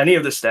any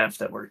of the staff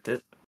that worked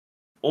it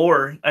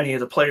or any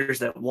of the players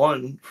that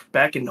won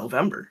back in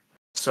November.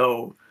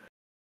 So,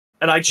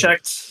 and I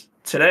checked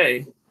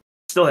today,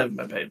 still haven't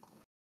been paid.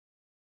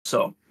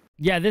 So,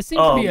 yeah, this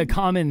seems to be a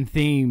common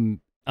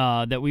theme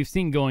that we've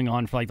seen going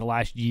on for like the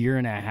last year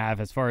and a half,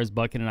 as far as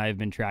Bucket and I have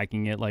been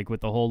tracking it, like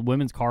with the whole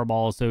Women's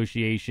Carball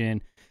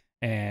Association,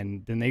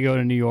 and then they go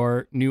to new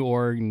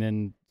org, and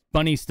then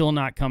Bunny's still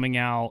not coming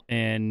out,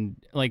 and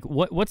like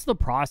what's the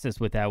process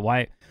with that?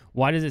 Why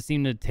does it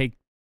seem to take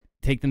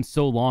them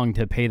so long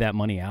to pay that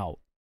money out?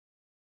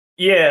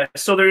 Yeah,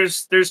 so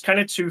there's kind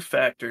of 2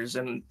 factors,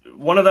 and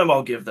one of them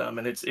I'll give them,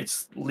 and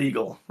it's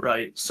legal,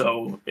 right?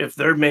 So if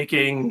they're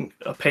making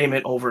a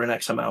payment over an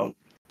X amount,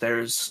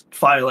 there's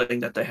filing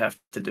that they have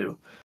to do.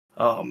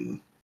 My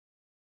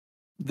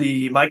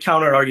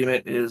counter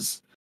argument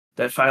is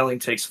that filing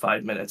takes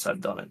 5 minutes.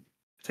 I've done it.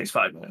 It takes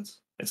 5 minutes.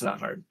 It's not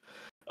hard.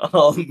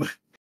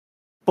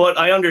 But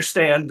I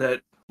understand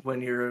that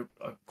when you're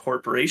a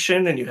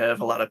corporation and you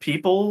have a lot of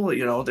people,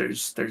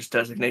 there's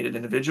designated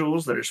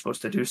individuals that are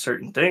supposed to do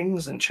certain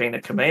things and chain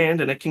of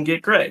command, and it can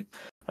get gray.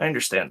 I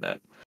understand that.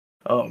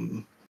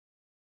 And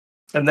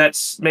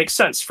that makes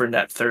sense for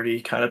net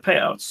 30 kind of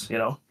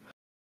payouts,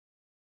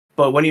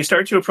 But when you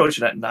start to approach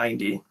it at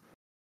 90,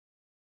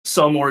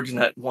 some orgs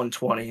net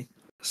 120.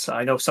 So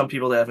I know some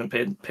people that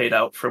haven't paid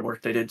out for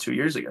work they did 2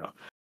 years ago.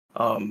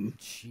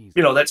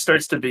 That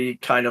starts to be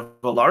kind of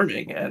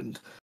alarming, and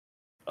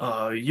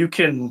you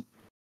can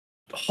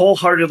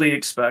wholeheartedly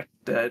expect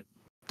that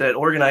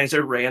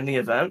organizer ran the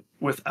event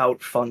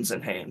without funds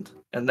in hand,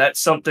 and that's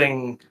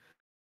something.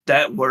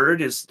 That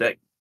word is that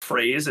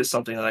phrase is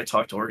something that I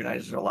talk to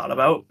organizers a lot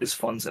about, is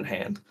funds in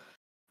hand.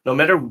 No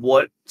matter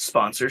what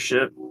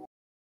sponsorship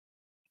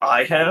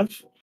I have,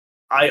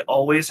 I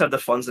always have the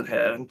funds in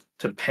hand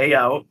to pay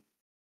out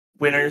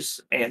winners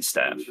and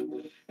staff.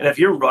 And if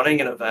you're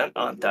running an event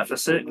on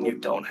deficit and you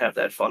don't have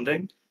that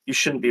funding, you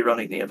shouldn't be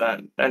running the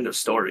event. End of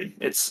story.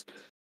 It's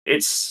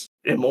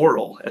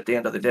immoral at the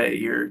end of the day.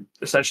 You're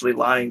essentially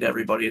lying to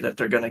everybody that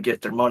they're going to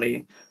get their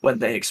money when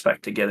they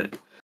expect to get it.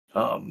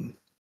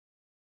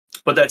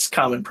 But that's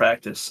common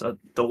practice.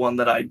 The one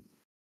that I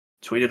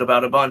tweeted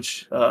about a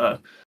bunch,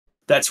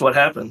 that's what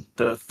happened.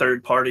 The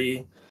third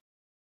party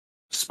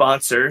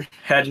sponsor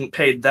hadn't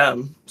paid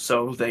them,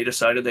 so they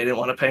decided they didn't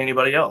want to pay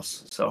anybody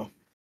else. So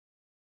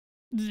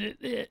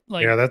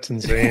like, yeah, that's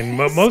insane.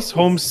 Most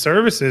home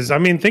services, I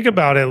mean, think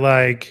about it.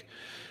 Like,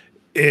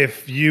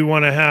 if you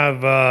want to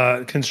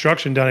have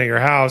construction done at your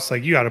house,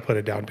 like, you got to put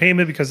a down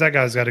payment because that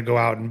guy's got to go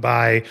out and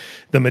buy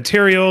the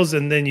materials,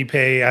 and then you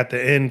pay at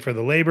the end for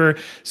the labor.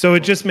 So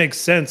it just makes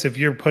sense, if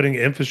you're putting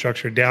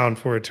infrastructure down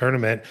for a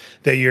tournament,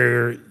 that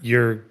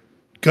you're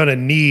gonna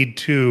need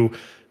to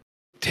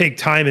take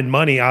time and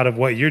money out of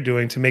what you're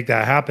doing to make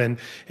that happen.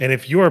 And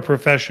if you're a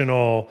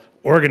professional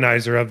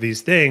organizer of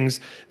these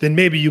things, then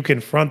maybe you can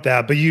front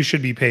that, but you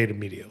should be paid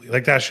immediately.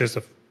 Like, that's just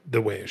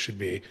the way it should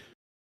be.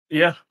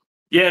 Yeah.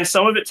 Yeah, and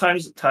some of it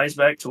ties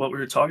back to what we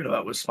were talking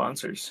about with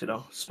sponsors. You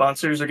know,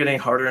 sponsors are getting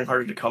harder and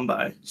harder to come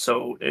by.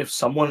 So if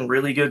someone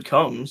really good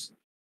comes,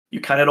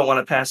 you kind of don't want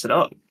to pass it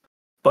up.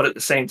 But at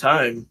the same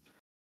time,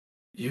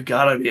 you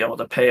got to be able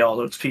to pay all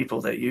those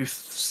people that you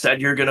said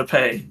you're going to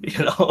pay,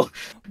 you know,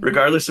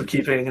 regardless of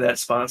keeping that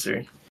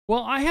sponsor.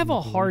 Well, I have a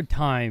hard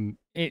time.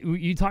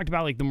 You talked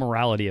about like the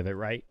morality of it,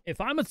 right? If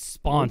I'm a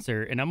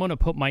sponsor and I'm going to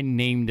put my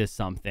name to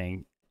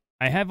something,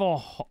 I have a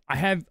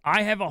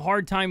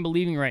hard time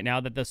believing right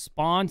now that the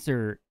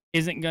sponsor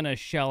isn't going to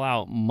shell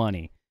out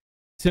money.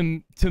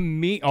 To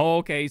me, oh,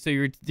 okay, so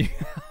you're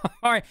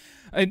all right.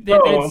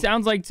 It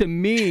sounds like to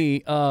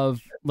me of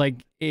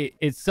like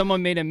it's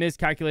someone made a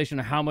miscalculation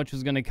of how much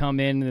was going to come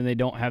in, and then they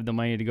don't have the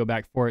money to go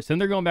back for it. So then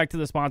they're going back to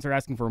the sponsor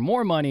asking for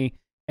more money,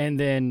 and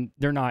then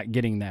they're not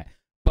getting that.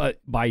 But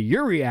by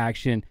your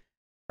reaction,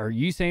 are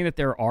you saying that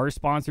there are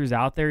sponsors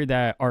out there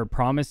that are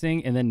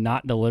promising and then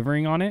not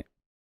delivering on it?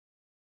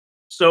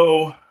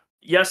 So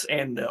yes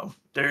and no.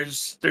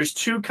 There's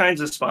two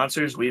kinds of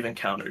sponsors we've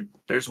encountered.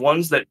 There's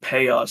ones that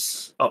pay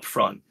us up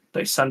front.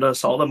 They send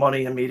us all the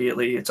money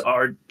immediately. It's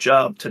our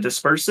job to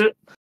disperse it,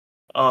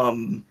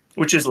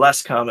 which is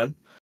less common.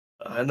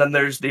 And then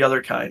there's the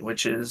other kind,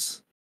 which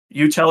is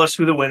you tell us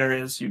who the winner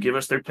is, you give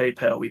us their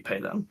PayPal, we pay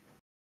them.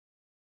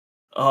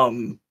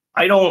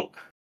 I don't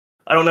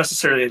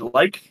necessarily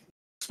like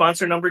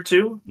sponsor number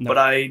two, but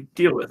I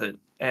deal with it.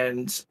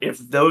 And if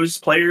those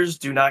players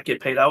do not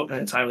get paid out in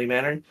a timely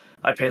manner,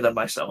 I pay them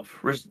myself.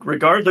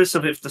 Regardless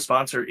of if the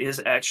sponsor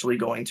is actually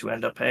going to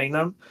end up paying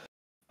them,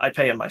 I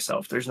pay them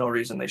myself. There's no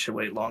reason they should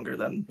wait longer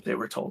than they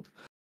were told.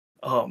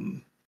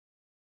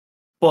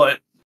 But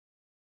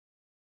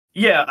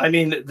yeah, I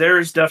mean,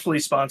 there's definitely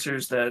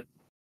sponsors that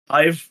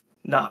I've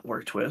not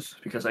worked with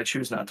because I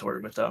choose not to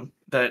work with them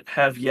that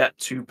have yet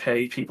to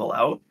pay people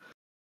out.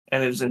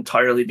 And it is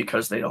entirely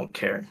because they don't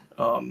care.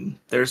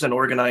 There's an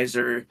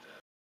organizer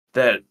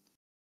that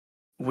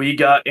we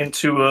got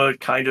into a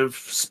kind of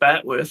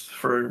spat with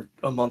for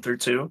a month or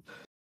two,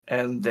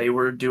 and they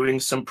were doing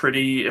some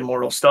pretty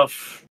immoral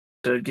stuff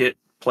to get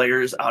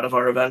players out of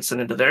our events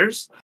and into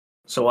theirs.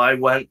 So I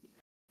went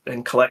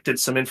and collected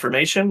some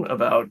information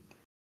about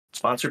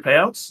sponsor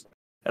payouts,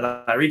 and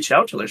I reached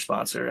out to their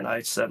sponsor and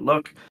I said,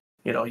 look,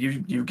 you know,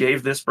 you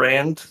gave this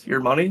brand your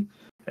money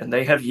and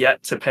they have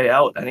yet to pay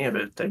out any of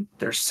it.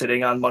 They're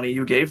sitting on money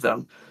you gave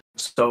them.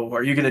 So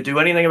are you going to do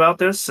anything about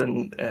this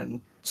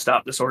and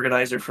stop this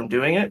organizer from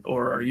doing it?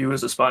 Or are you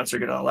as a sponsor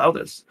going to allow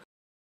this?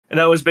 And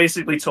I was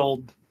basically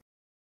told,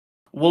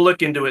 we'll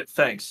look into it.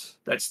 Thanks.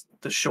 That's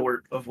the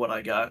short of what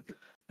I got.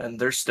 And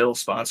they're still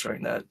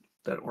sponsoring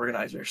that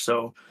organizer.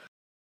 So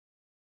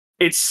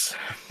it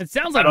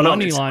sounds like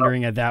money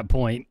laundering at that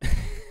point.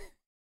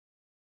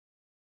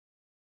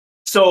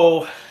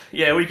 So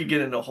yeah, we could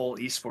get into a whole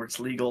esports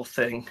legal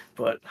thing,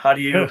 but how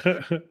do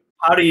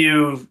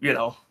you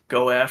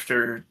go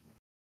after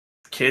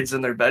kids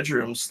in their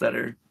bedrooms that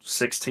are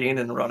 16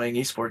 and running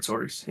esports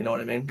orgs? You know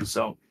what I mean?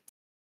 So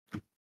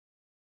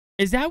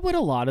is that what a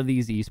lot of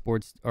these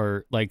esports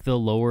are, like the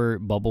lower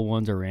bubble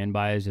ones, are ran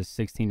by, is just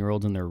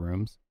 16-year-olds in their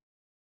rooms?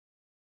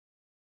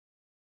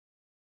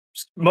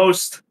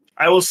 Most,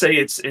 I will say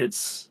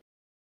it's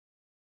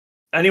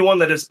anyone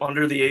that is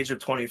under the age of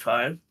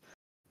 25.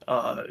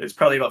 It's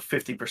probably about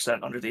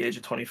 50% under the age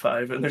of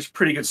 25, and there's a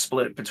pretty good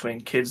split between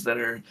kids that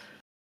are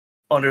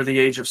under the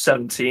age of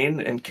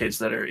 17 and kids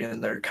that are in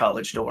their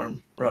college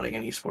dorm running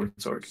an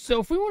esports org. So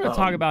if we want to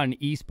talk about an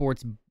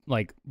esports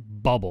like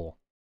bubble,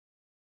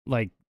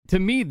 like to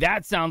me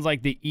that sounds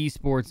like the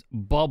esports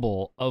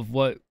bubble of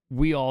what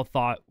we all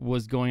thought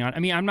was going on. I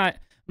mean, I'm not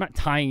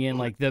tying in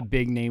like the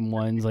big name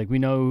ones. Like we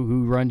know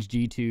who runs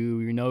G2,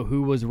 we know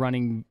who was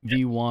running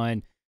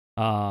V1.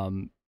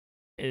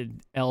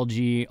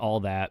 LG,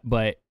 all that,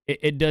 but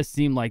it does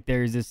seem like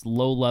there's this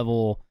low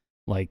level,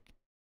 like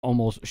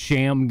almost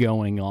sham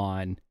going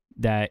on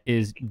that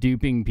is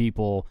duping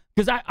people.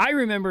 Because I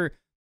remember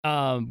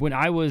when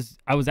I was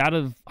out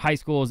of high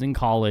school, I was in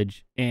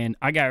college, and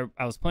I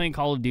was playing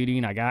Call of Duty,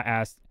 and I got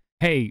asked,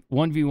 hey,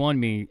 1v1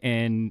 me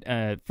and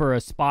for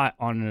a spot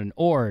on an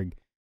org.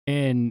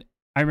 And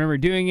I remember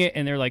doing it,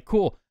 and they're like,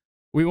 cool,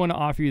 we want to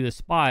offer you the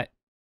spot.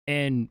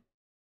 And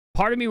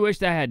part of me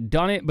wished I had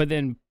done it, but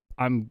then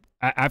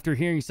after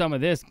hearing some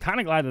of this, kind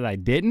of glad that I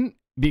didn't,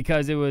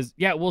 because it was,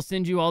 yeah, we'll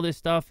send you all this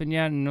stuff, and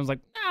I was like,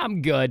 nah,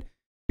 I'm good,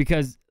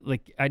 because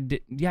like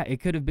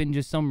it could have been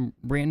just some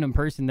random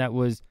person that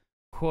was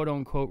quote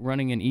unquote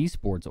running an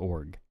esports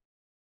org.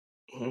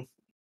 Mm-hmm.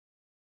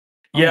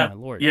 Oh, my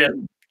Lord. Yeah.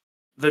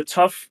 The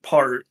tough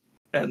part,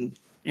 and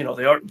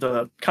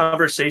the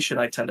conversation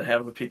I tend to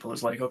have with people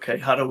is like, okay,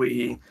 how do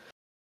we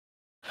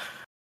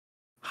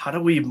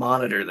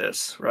monitor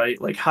this, right?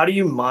 Like, how do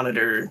you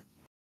monitor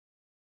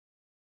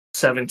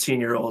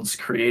 17-year-olds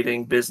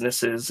creating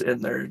businesses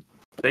in their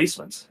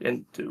basements?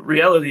 And the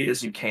reality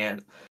is you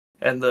can't.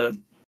 And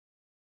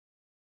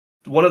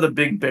one of the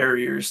big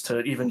barriers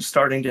to even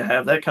starting to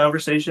have that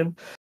conversation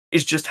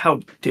is just how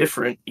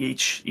different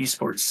each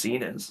esports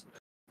scene is.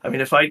 I mean,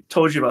 if I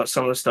told you about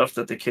some of the stuff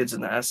that the kids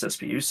in the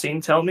SSPU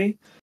scene tell me,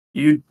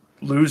 you'd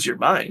lose your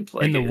mind.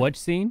 Like, in the what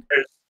scene?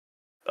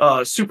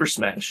 Super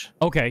Smash.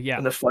 Okay, yeah.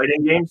 In the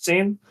fighting game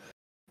scene,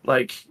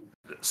 like,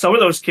 some of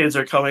those kids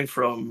are coming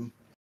from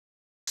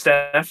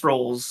staff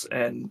roles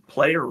and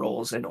player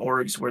roles in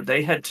orgs where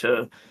they had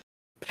to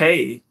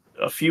pay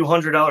a few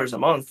 $100s a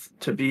month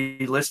to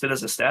be listed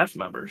as a staff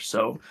member.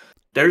 So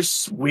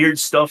there's weird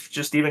stuff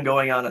just even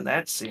going on in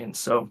that scene.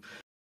 So,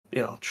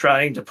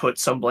 trying to put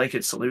some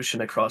blanket solution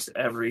across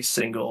every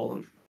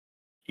single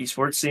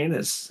esports scene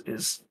is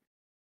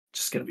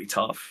just going to be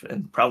tough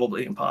and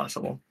probably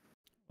impossible.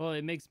 Well,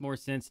 it makes more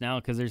sense now,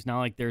 because there's not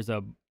like there's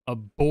a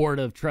board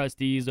of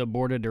trustees, a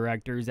board of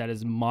directors that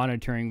is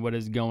monitoring what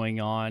is going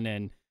on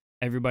and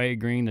everybody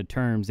agreeing to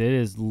terms. It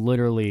is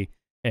literally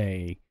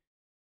a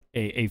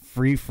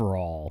free for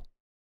all.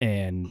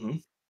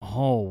 And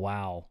oh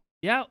wow,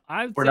 yeah,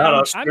 I'm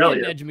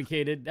getting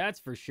educated, that's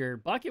for sure.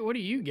 Bucket, what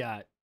do you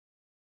got?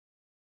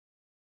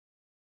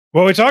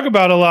 Well, we talk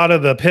about a lot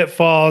of the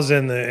pitfalls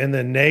and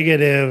the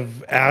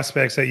negative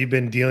aspects that you've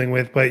been dealing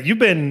with, but you've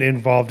been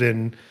involved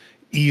in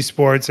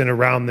esports and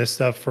around this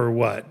stuff for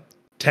what,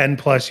 10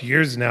 plus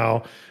years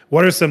now.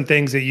 What are some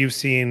things that you've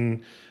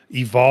seen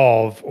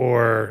evolve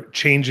or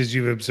changes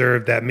you've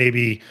observed that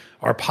maybe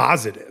are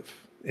positive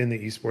in the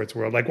esports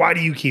world? Like, why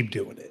do you keep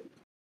doing it?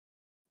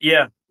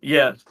 Yeah.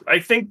 I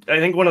think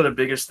one of the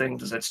biggest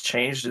things that's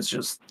changed is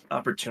just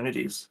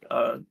opportunities.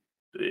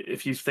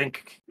 If you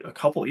think a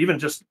couple, even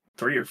just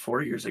 3 or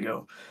 4 years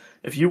ago,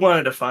 if you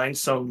wanted to find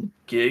some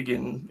gig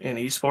in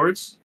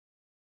esports,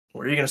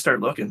 where are you going to start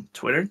looking?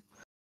 Twitter?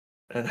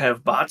 And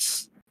have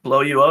bots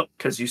blow you up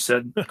because you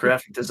said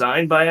graphic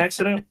design by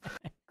accident?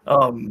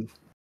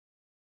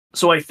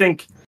 So I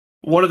think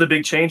one of the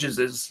big changes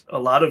is a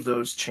lot of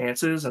those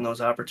chances and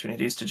those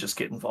opportunities to just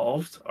get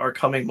involved are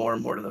coming more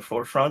and more to the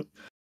forefront.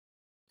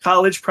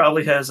 College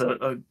probably has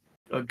a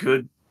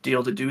good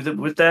deal to do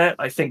with that.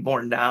 I think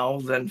more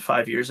now than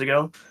 5 years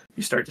ago.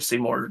 You start to see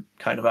more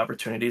kind of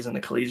opportunities in the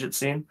collegiate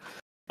scene.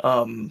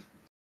 But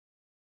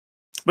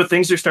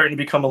things are starting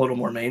to become a little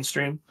more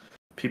mainstream.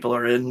 People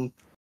are in,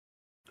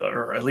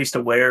 or at least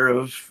aware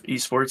of,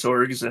 esports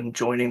orgs and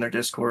joining their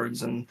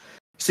discords and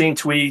seeing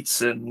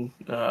tweets and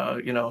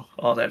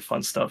all that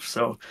fun stuff.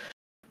 So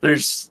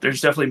there's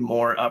definitely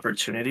more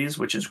opportunities,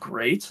 which is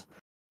great.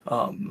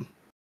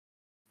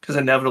 Because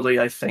inevitably,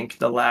 I think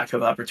the lack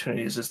of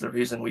opportunities is the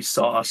reason we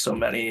saw so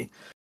many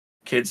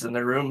kids in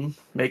their room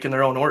making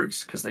their own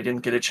orgs, because they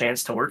didn't get a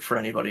chance to work for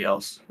anybody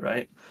else,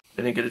 right?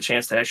 They didn't get a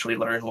chance to actually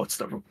learn what's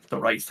the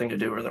right thing to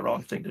do or the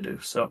wrong thing to do.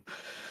 So,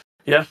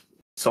 yeah,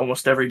 it's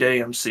almost every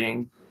day I'm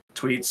seeing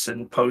tweets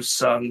and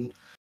posts on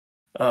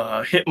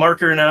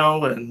Hitmarker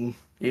now, and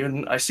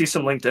even I see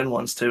some LinkedIn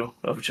ones too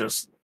of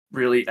just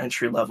really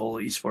entry-level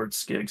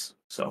esports gigs.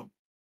 So.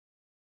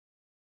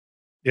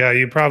 Yeah,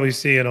 you're probably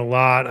seeing a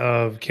lot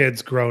of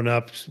kids grown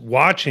up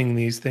watching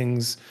these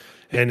things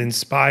and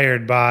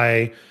inspired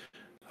by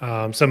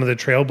some of the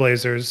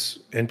trailblazers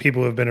and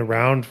people who have been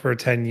around for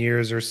 10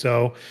 years or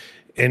so,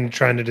 and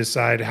trying to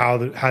decide how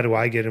do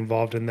I get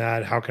involved in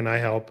that? How can I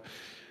help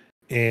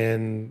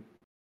and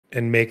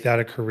make that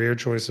a career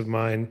choice of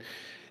mine?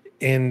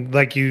 And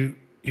like you've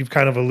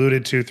kind of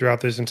alluded to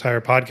throughout this entire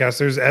podcast,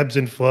 there's ebbs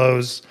and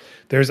flows,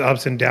 there's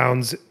ups and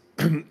downs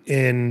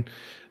in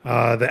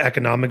the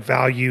economic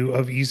value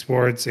of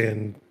esports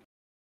and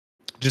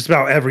just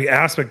about every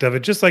aspect of it,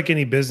 just like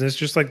any business,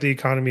 just like the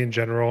economy in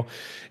general.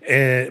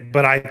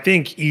 But I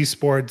think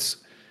esports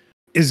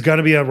is going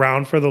to be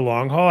around for the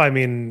long haul. I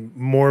mean,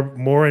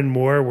 more and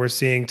more we're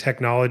seeing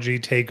technology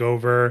take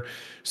over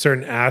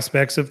certain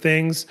aspects of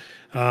things,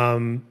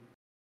 but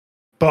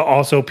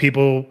also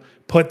people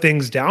put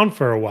things down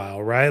for a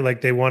while, right?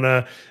 Like they want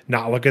to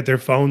not look at their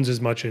phones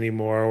as much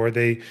anymore, or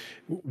they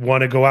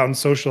want to go out and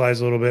socialize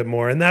a little bit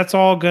more. And that's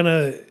all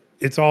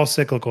it's all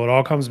cyclical. It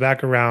all comes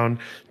back around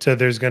to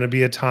there's going to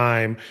be a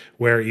time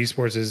where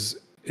esports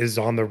is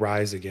on the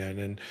rise again.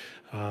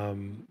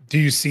 And do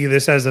you see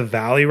this as a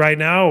valley right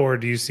now, or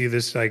do you see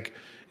this like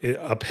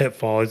a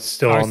pitfall? It's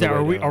still on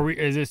the way down.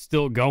 Is it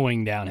still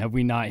going down? Have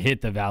we not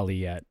hit the valley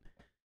yet?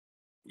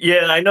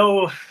 Yeah, I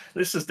know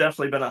this has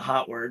definitely been a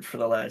hot word for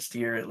the last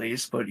year at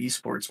least, but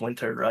esports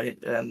winter,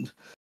 right? And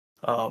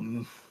I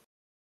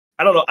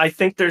don't know. I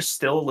think there's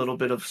still a little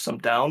bit of some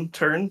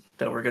downturn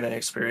that we're going to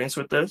experience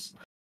with this.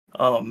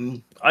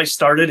 I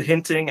started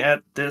hinting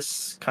at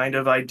this kind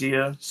of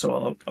idea,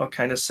 so I'll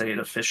kind of say it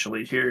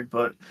officially here,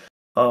 but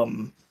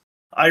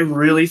I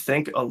really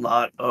think a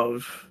lot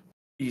of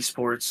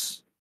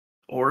esports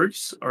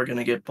orgs are going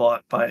to get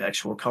bought by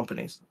actual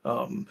companies.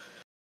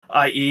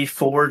 I.e.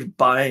 Ford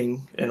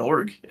buying an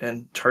org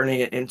and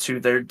turning it into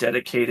their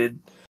dedicated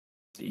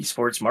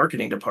esports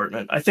marketing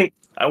department. I think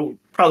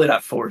probably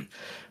not Ford,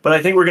 but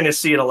I think we're going to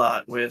see it a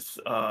lot with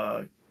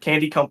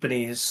candy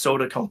companies,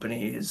 soda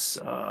companies,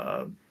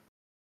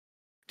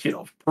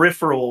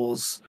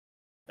 peripherals,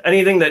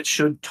 anything that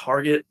should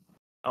target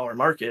our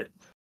market.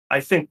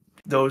 I think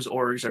those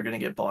orgs are going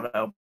to get bought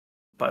out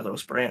by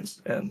those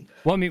brands. And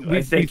well, I mean,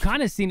 we've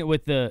kind of seen it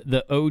with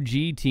the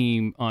OG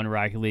team on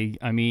Rocket League.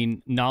 I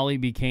mean, Nolly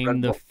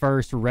became the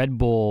first Red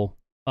Bull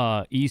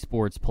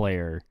esports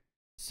player.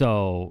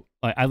 So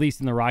at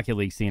least in the Rocket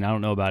League scene, I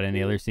don't know about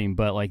any other scene,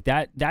 but like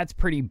that's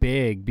pretty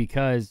big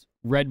because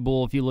Red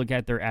Bull, if you look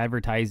at their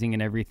advertising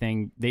and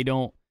everything, they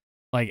don't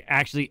like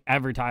actually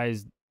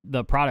advertise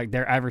the product.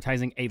 They're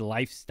advertising a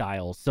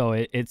lifestyle. So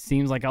it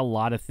seems like a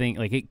lot of things,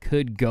 like it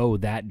could go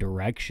that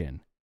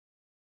direction.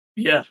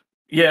 Yeah.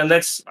 Yeah, and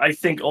that's, I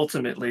think,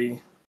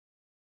 ultimately,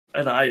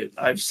 and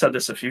I've said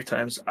this a few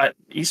times,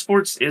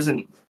 esports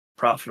isn't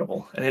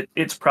profitable, and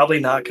it's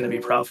probably not going to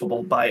be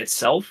profitable by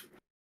itself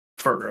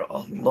for a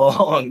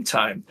long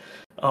time.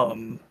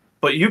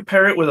 But you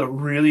pair it with a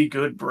really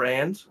good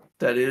brand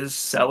that is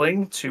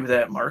selling to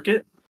that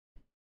market,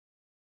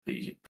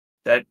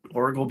 that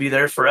org will be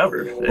there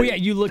forever. Well, yeah,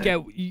 you look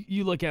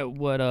at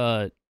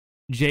what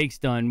Jake's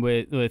done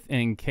with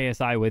and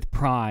KSI with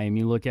Prime.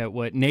 You look at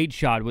what Nate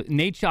Shot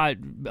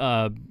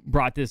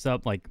brought this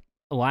up like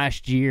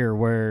last year,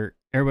 where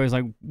everybody's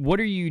like, "What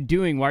are you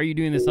doing? Why are you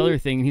doing this other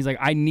thing?" And he's like,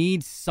 "I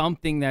need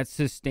something that's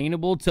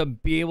sustainable to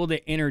be able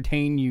to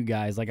entertain you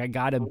guys. Like, I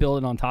got to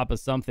build it on top of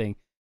something.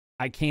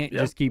 I can't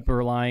just keep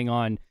relying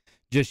on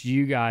just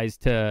you guys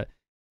to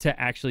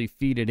actually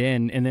feed it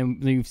in." And then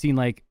you've seen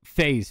like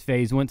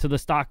FaZe went to the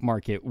stock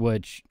market,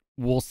 which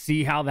we'll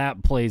see how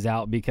that plays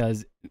out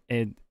because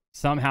it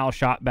somehow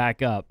shot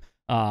back up.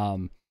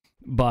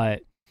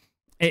 But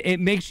it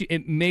makes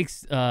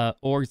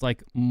orgs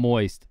like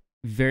Moist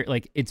very,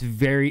 like, it's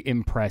very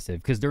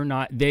impressive because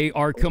they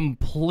are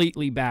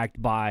completely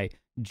backed by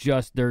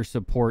just their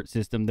support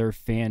system, their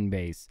fan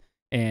base.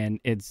 And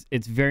it's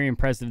very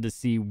impressive to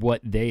see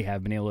what they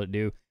have been able to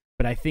do.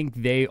 But I think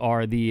they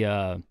are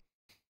the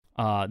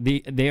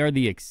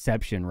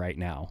exception right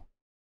now.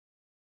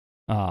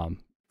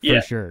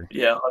 For sure.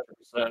 Yeah,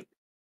 100%.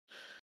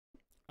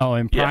 Oh,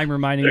 and Prime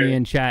reminding me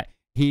in chat,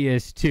 he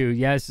is too.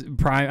 Yes,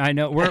 Prime. I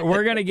know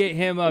we're gonna get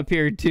him up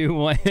here too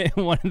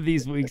one of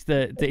these weeks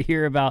to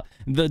hear about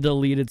the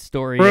deleted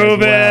story.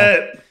 Prove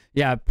it.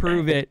 Yeah,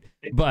 prove it.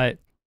 But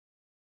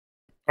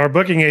our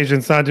booking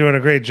agent's not doing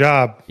a great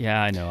job.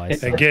 Yeah, I know. At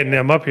getting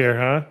him up here,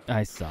 huh?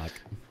 I suck.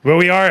 But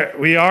we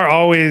are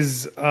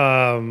always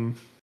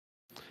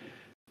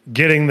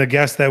getting the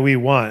guests that we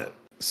want.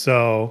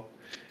 So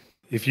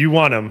if you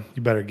want them,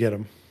 you better get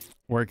them.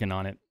 Working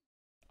on it.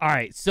 All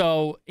right,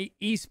 so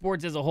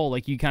esports as a whole,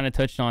 like you kind of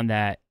touched on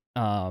that,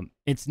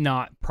 it's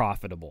not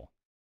profitable.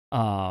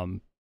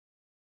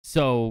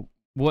 So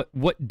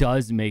what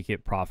does make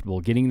it profitable?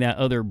 Getting that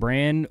other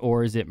brand,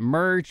 or is it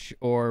merch,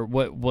 or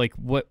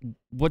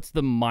what's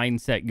the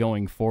mindset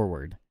going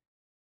forward?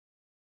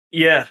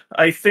 Yeah,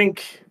 I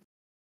think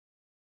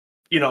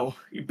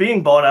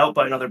being bought out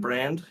by another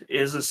brand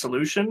is a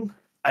solution.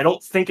 I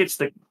don't think it's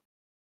the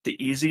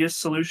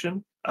easiest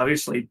solution.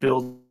 Obviously,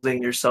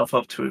 building yourself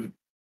up to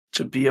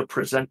be a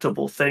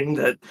presentable thing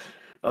that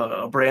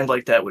a brand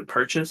like that would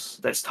purchase,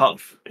 that's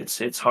tough.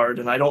 It's hard,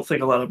 and I don't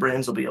think a lot of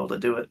brands will be able to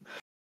do it.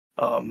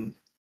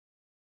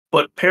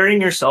 But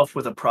pairing yourself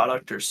with a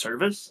product or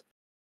service,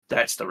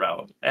 that's the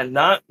route, and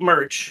not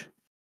merch.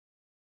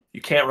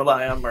 You can't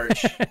rely on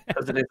merch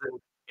because it is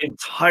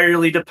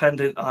entirely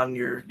dependent on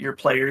your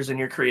players and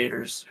your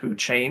creators who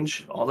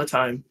change all the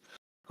time,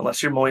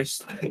 unless you're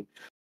Moist.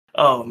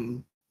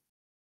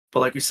 But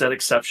like we said,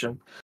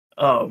 exception.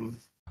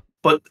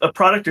 But a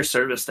product or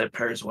service that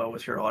pairs well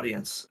with your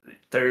audience.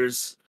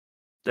 There's,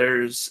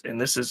 and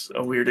this is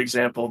a weird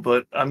example,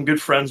 but I'm good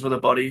friends with a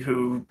buddy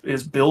who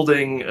is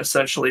building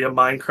essentially a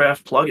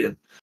Minecraft plugin,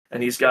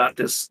 and he's got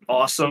this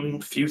awesome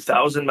few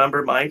thousand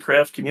member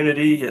Minecraft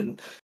community,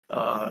 and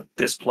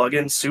this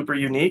plugin's super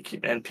unique,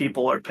 and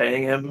people are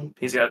paying him.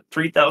 He's got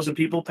 3,000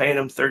 people paying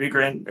him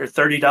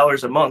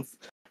 $30 a month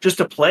just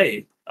to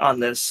play on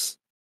this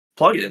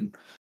plugin.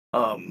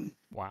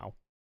 Wow.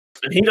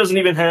 And he doesn't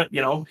even have,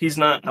 he's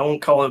not, I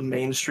won't call him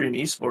mainstream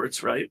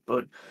esports, right?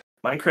 But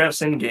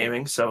Minecraft's in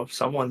gaming, so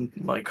someone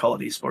might call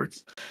it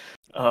esports.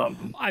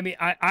 I mean,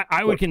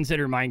 I would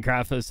consider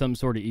Minecraft as some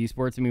sort of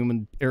esports. I mean,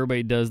 when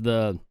everybody does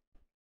the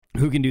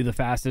who can do the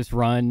fastest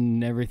run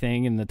and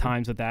everything and the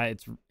times with that,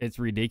 it's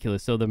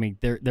ridiculous. So I mean,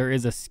 there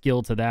is a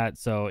skill to that,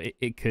 so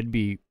it could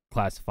be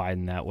classified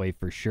in that way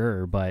for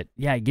sure. But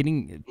yeah,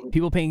 getting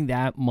people paying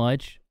that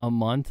much a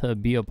month to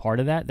be a part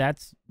of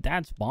that's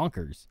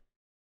bonkers.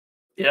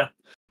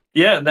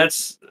 Yeah,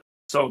 that's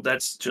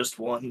just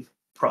one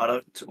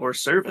product or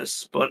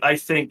service. But I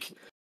think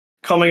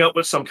coming up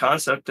with some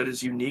concept that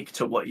is unique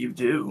to what you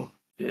do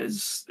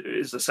is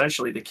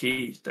essentially the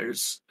key.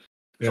 There's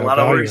a lot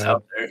of words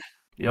out there.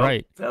 Yep,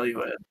 right.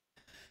 Value add.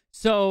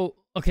 So,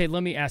 okay,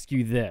 let me ask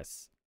you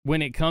this.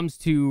 When it comes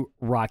to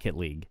Rocket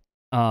League,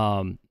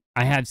 I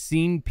have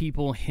seen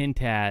people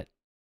hint at,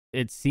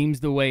 it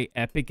seems the way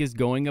Epic is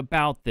going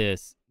about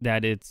this,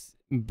 that it's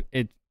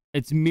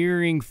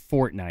mirroring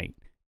Fortnite.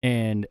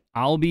 And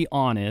I'll be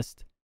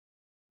honest,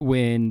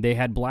 when they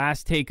had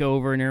Blast take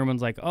over and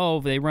everyone's like, oh,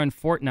 they run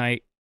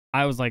Fortnite,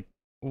 I was like,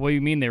 what do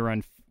you mean they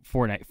run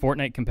Fortnite?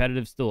 Fortnite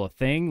competitive still a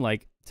thing?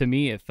 Like, to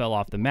me, it fell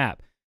off the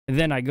map. And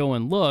then I go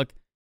and look,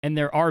 and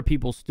there are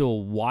people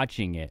still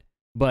watching it.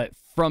 But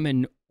from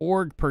an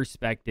org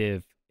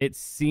perspective, it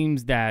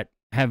seems that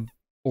have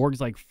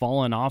orgs like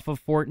fallen off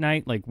of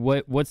Fortnite? Like,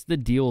 what's the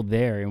deal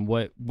there? And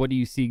what do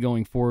you see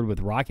going forward with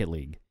Rocket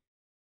League?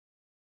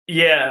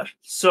 Yeah,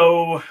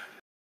 so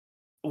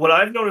what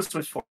I've noticed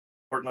with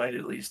Fortnite,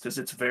 at least, is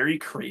it's very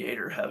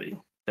creator heavy.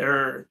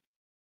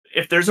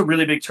 If there's a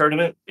really big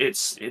tournament,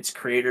 it's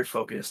creator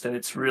focused, and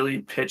it's really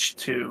pitched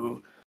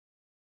to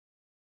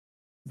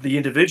the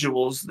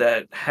individuals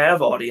that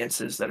have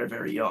audiences that are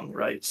very young,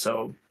 right?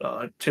 So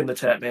Tim the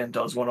Tatman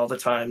does one all the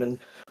time, and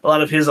a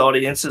lot of his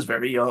audience is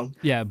very young.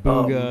 Yeah,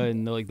 Booga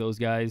and like those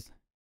guys.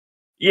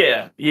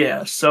 Yeah.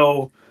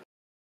 So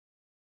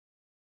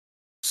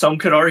some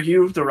could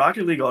argue the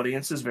Rocket League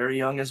audience is very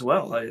young as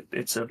well.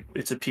 It's a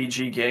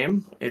PG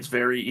game. It's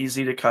very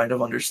easy to kind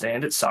of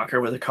understand. It's soccer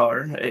with a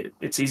car.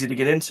 It's easy to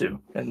get into,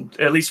 and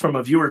at least from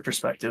a viewer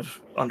perspective,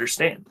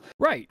 understand.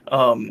 Right.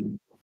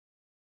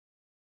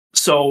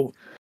 So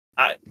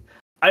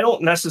I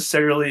don't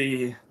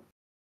necessarily,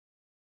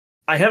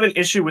 I have an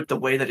issue with the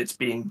way that it's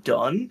being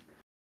done,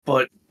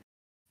 but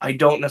I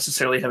don't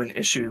necessarily have an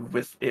issue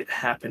with it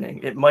happening.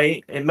 It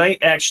might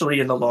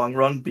actually in the long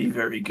run be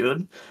very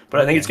good,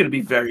 but I think it's going to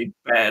be very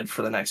bad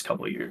for the next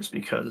couple of years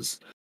because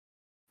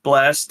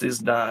Blast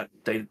is not,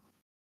 they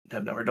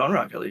have never done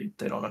Rocket League.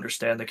 They don't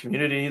understand the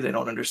community. They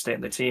don't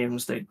understand the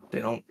teams. They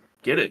don't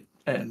get it.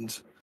 And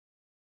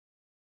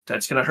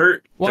that's going to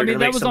hurt. Well, I mean,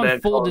 that was on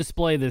full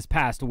display this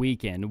past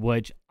weekend,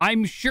 which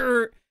I'm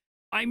sure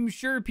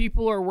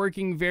people are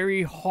working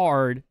very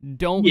hard.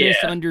 Don't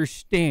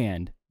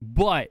misunderstand.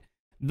 But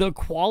the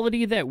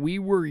quality that we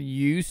were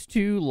used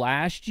to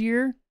last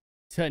year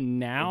to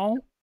now,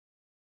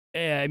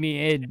 I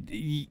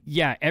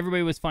mean,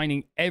 everybody was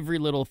finding every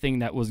little thing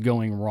that was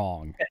going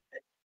wrong.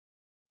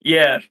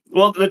 Yeah.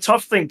 Well, the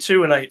tough thing,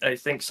 too, and I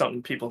think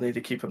something people need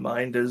to keep in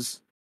mind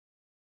is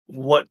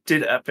what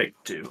did Epic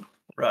do?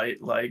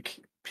 Right? Like,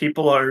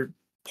 people are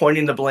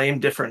pointing the blame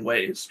different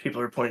ways.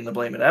 People are pointing the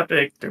blame at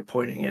Epic. They're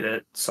pointing it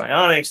at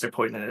Psyonix. They're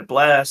pointing it at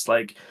Blast.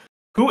 Like,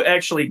 who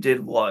actually did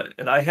what?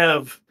 And I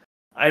have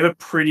a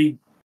pretty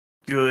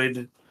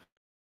good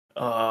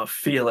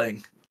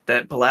feeling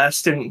that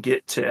Blast didn't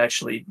get to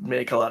actually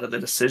make a lot of the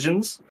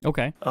decisions.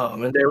 Okay.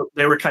 And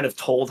they were kind of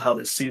told how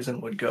this season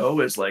would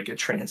go as like a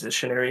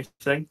transitionary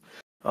thing.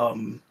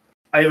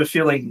 I have a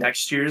feeling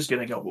next year is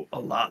going to go a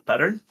lot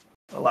better,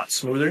 a lot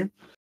smoother,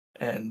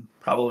 and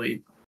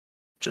probably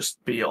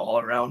just be all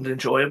around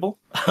enjoyable.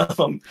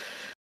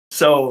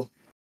 So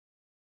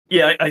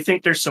yeah, I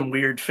think there's some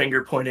weird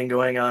finger pointing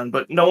going on,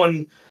 but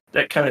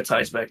that kind of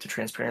ties back to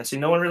transparency.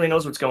 No one really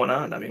knows what's going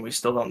on. I mean, we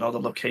still don't know the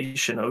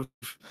location of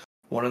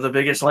one of the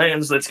biggest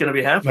lands that's going to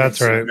be happening.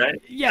 That's right.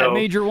 Right? Yeah, so,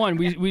 major one.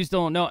 We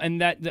still don't know.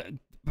 And I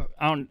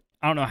don't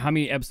know how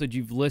many episodes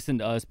you've listened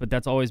to us, but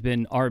that's always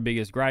been our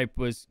biggest gripe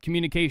was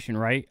communication,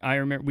 right? I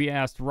remember we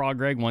asked Raw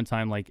Greg one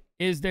time, like,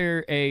 is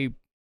there a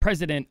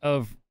president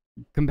of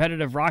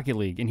competitive Rocket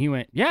League? And he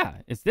went, yeah,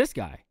 it's this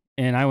guy.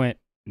 And I went,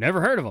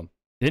 never heard of him.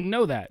 Didn't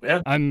know that.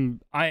 Yeah.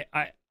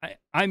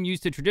 I'm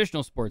used to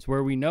traditional sports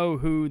where we know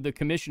who the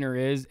commissioner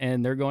is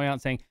and they're going out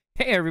saying,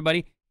 hey,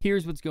 everybody,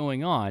 here's what's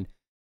going on.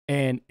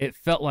 And it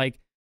felt like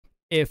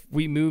if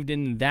we moved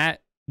in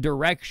that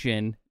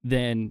direction,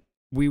 then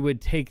we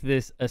would take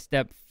this a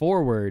step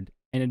forward.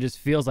 And it just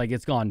feels like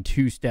it's gone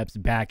 2 steps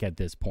back at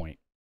this point.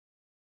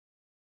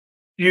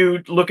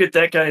 You look at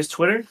that guy's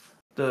Twitter,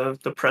 the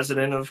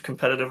president of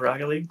competitive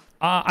Rocket League.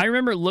 I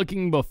remember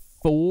looking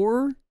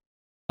before,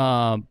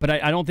 but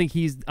I don't think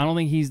he's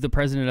the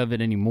president of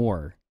it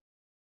anymore.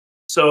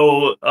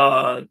 So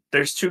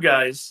there's 2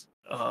 guys.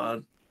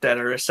 that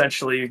are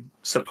essentially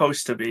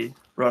supposed to be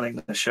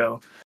running the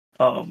show.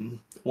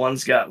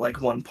 One's got like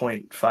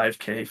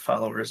 1.5K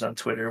followers on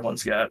Twitter.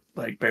 One's got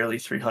like barely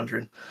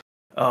 300.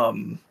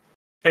 And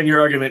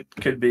your argument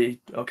could be,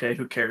 okay,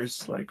 who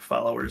cares? Like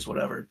followers,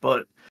 whatever.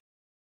 But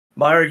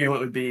my argument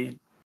would be,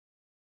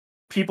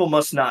 people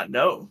must not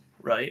know,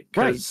 right?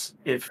 Because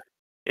if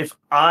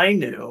I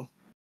knew,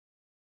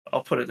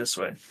 I'll put it this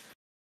way: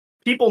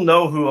 people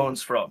know who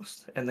owns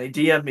Frost, and they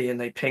DM me and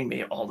they ping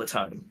me all the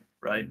time,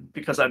 right?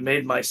 Because I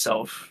made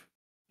myself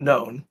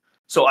known,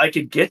 so I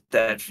could get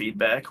that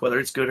feedback, whether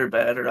it's good or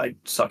bad, or I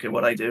suck at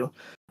what I do.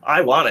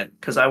 I want it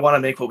because I want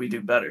to make what we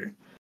do better.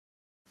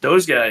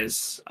 Those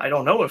guys, I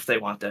don't know if they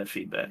want that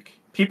feedback.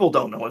 People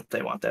don't know if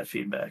they want that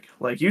feedback.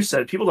 Like you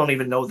said, people don't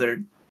even know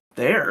they're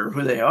there,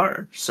 who they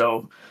are.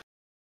 So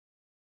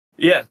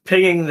yeah,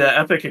 pinging the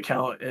Epic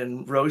account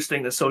and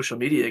roasting the social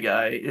media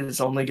guy is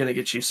only going to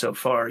get you so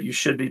far. You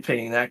should be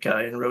pinging that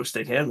guy and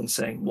roasting him and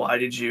saying, why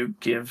did you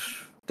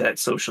give that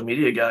social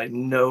media guy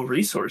no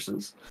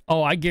resources?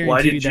 Oh, I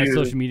guarantee you that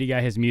social media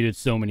guy has muted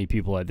so many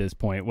people at this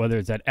point, whether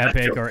it's at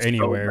Epic or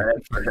anywhere. So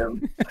bad for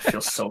him. I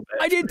feel so bad.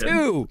 I did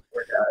too.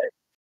 Poor guy.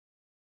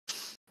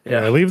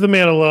 Yeah, leave the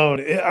man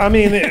alone. I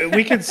mean,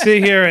 we could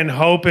sit here and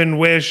hope and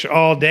wish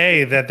all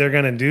day that they're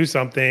going to do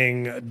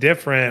something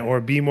different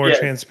or be more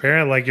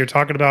transparent, like you're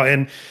talking about.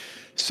 And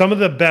some of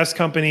the best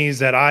companies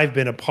that I've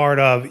been a part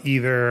of,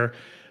 either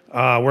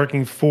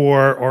working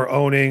for or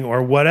owning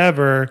or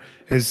whatever,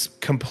 is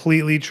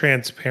completely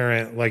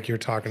transparent, like you're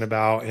talking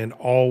about, and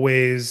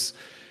always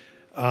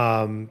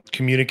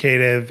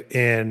communicative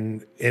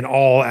in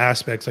all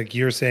aspects, like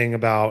you're saying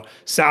about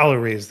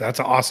salaries. That's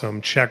awesome.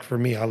 Check for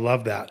me. I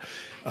love that.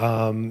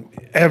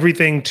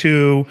 Everything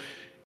to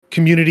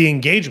community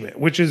engagement,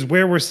 which is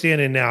where we're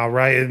standing now,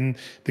 right? And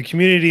the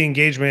community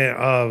engagement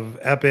of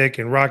Epic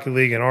and Rocket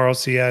League and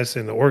RLCS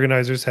and the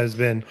organizers has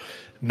been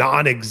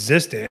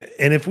non-existent.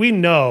 And if we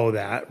know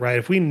that, right,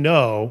 if we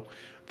know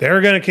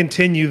they're going to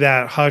continue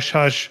that hush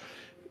hush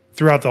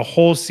throughout the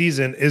whole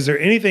season, is there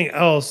anything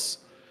else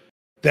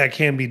that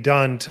can be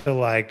done to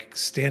like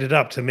stand it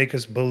up to make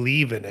us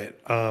believe in it?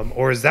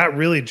 Or is that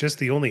really just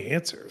the only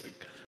answer?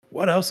 Like,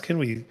 what else can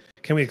we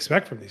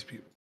expect from these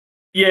people?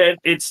 Yeah,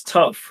 it's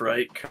tough,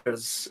 right?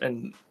 Because,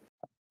 and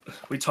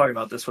we talk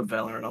about this with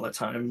Valorant all the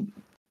time,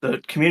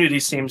 the community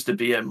seems to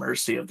be at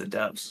mercy of the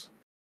devs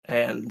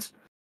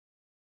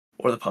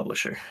or the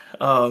publisher.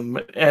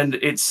 And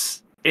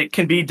it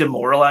can be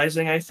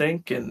demoralizing, I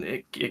think, and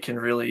it can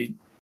really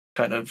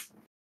kind of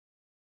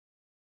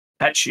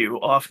catch you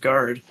off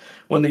guard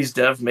when these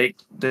devs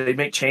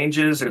make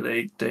changes, or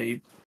they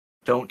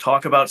don't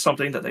talk about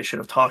something that they should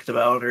have talked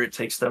about, or it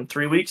takes them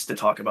 3 weeks to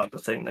talk about the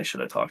thing they should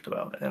have talked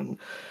about. And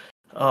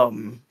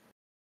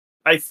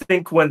I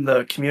think when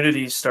the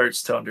community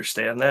starts to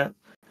understand that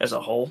as a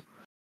whole,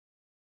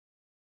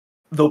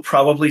 they'll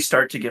probably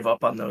start to give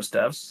up on those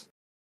devs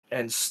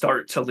and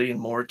start to lean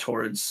more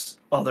towards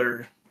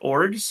other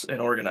orgs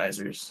and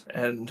organizers.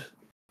 And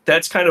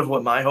that's kind of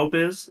what my hope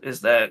is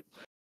that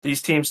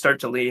these teams start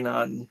to lean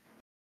on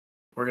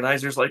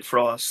organizers like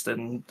Frost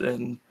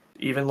and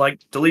even like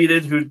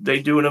Deleted, who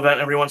they do an event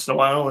every once in a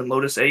while, and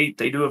Lotus 8,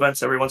 they do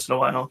events every once in a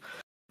while.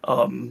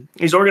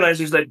 These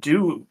organizers that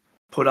do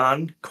put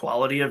on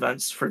quality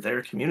events for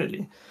their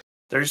community.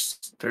 There's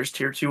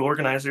tier 2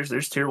 organizers,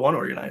 there's tier 1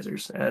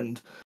 organizers,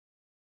 and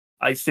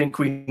I think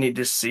we need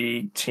to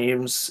see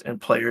teams and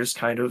players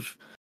kind of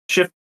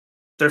shift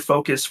their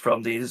focus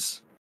from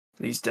these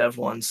dev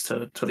ones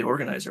to the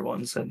organizer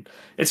ones. And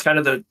it's kind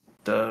of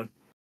the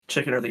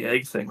chicken or the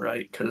egg thing,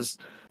 right? Because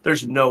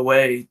there's no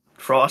way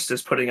Frost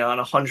is putting on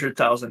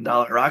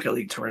 $100,000 Rocket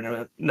League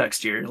tournament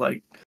next year,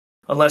 like,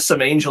 unless some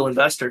angel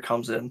investor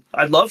comes in.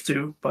 I'd love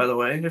to, by the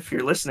way, if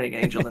you're listening,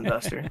 angel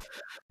investor.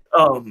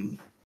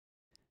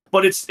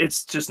 But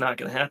it's just not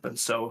going to happen.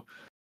 So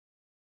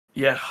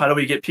yeah, how do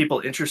we get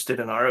people interested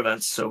in our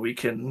events so we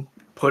can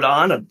put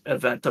on an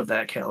event of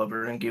that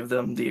caliber and give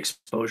them the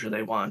exposure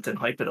they want and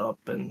hype it up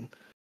and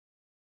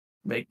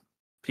make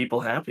people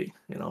happy?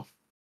 You know,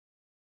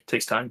 it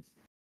takes time.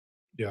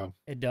 Yeah,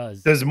 it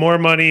does. Does more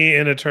money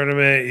in a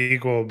tournament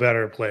equal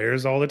better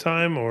players all the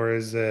time, or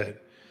is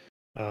it?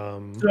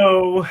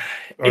 So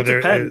it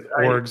depends.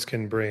 Orgs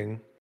can bring.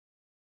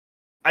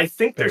 I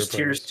think there's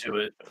tiers to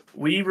it.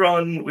 We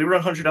run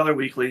 $100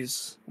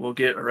 weeklies. We'll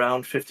get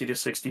around 50 to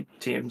 60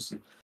 teams.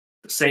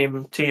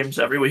 Same teams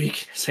every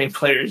week, same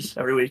players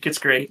every week. It's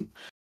great.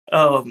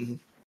 We'll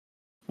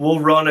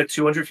run a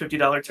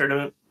 $250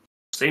 tournament.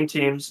 Same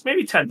teams,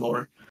 maybe 10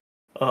 more.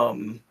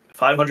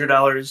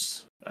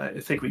 $500.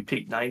 I think we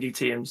peaked 90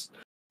 teams.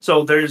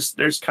 So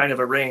there's kind of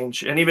a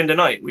range. And even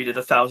tonight, we did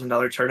a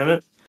 $1,000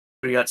 tournament.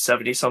 We got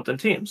 70 something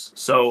teams.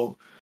 So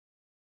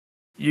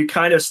you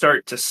kind of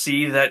start to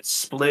see that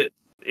split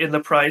in the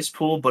prize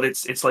pool, but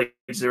it's like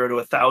 0 to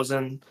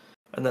 1,000.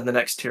 And then the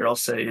next tier I'll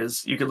say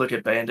is you could look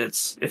at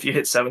Bandits. If you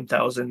hit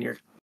 7,000, you're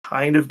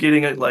kind of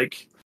getting it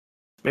like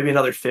maybe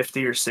another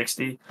 50 or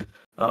 60.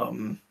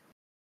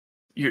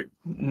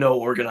 no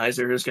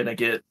organizer is going to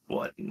get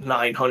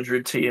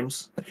 900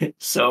 teams.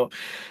 So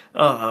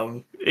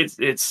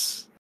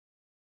it's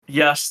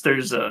yes,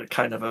 there's a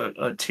kind of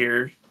a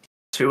tier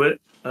to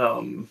it,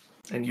 and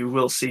you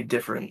will see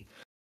different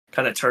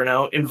kind of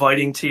turnout.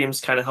 Inviting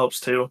teams kind of helps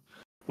too.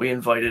 We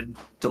invited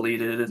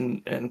Deleted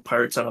and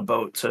Pirates on a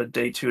Boat to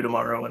day 2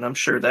 tomorrow, and I'm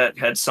sure that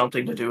had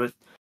something to do with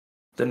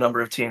the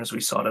number of teams we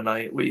saw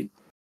tonight.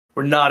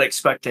 We're not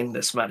expecting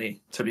this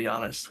many, to be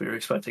honest. We were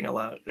expecting a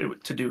lot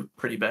to do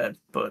pretty bad,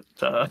 but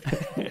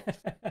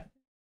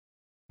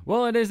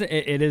well, it is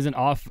an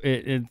off.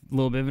 It's a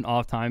little bit of an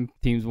off time.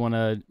 Teams want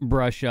to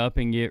brush up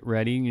and get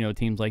ready. You know,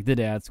 teams like the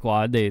Dad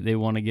Squad, they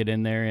want to get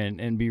in there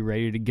and be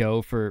ready to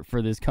go for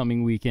this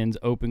coming weekend's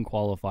Open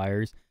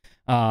qualifiers.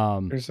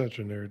 You're such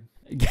a nerd.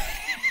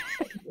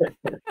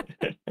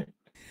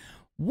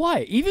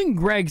 What? Even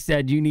Greg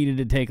said you needed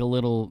to take a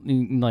little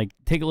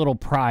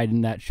pride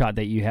in that shot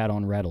that you had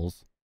on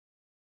Reddles.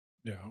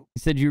 Yeah. He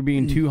said you were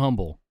being too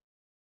humble.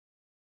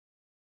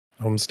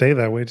 I'm stay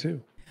that way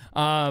too.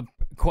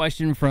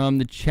 Question from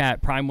the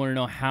chat. Prime want to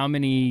know how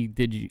many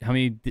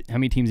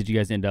teams did you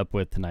guys end up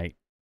with tonight?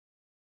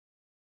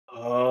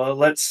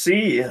 Let's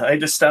see. I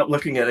just stopped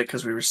looking at it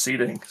because we were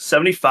seating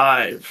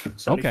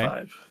 75.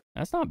 Okay,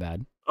 that's not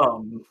bad.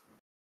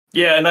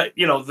 Yeah, and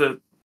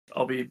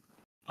I'll be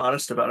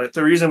honest about it.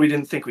 The reason we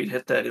didn't think we'd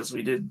hit that is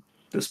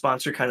the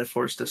sponsor kind of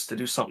forced us to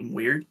do something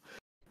weird,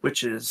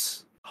 which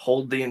is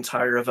hold the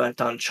entire event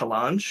on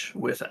Challenge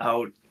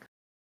without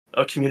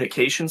a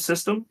communication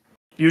system.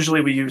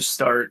 Usually we use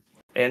Start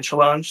and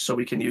Challenge, so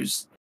we can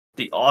use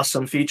the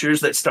awesome features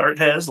that Start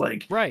has,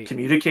 like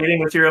communicating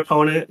with your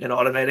opponent and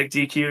automatic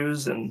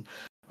DQs, and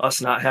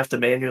us not have to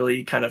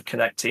manually kind of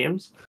connect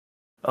teams.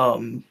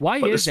 Why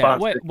is that?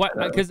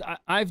 Because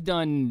I've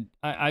done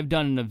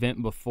an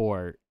event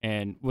before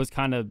and was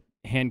kind of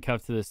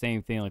handcuffed to the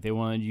same thing. Like they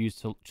wanted to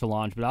use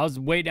Challenge, but I was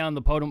way down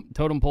the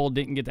totem pole,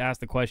 didn't get to ask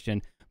the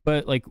question.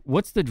 But like,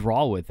 what's the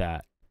draw with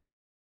that?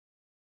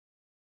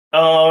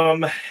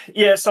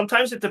 Yeah,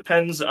 sometimes it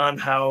depends on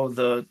how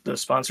the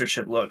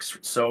sponsorship looks.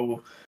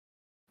 So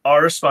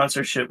our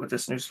sponsorship with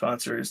this new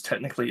sponsor is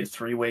technically a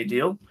 3-way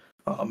deal.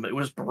 It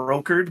was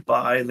brokered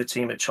by the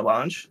team at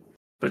Challenge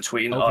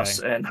between us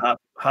and Hot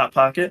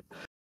Pocket.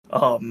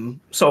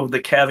 So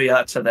the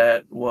caveat to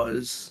that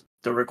was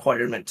the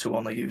requirement to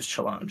only use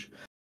Challenge.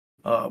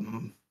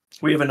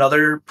 We have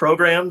another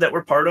program that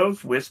we're part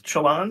of with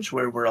Challenge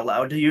where we're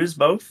allowed to use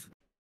both.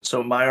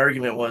 So my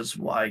argument was,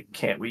 why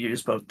can't we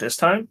use both this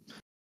time?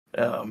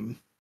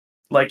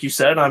 Like you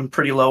said, I'm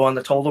pretty low on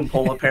the totem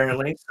pole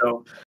apparently.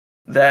 So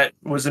that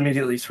was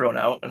immediately thrown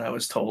out, and I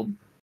was told,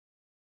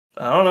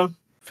 I don't know,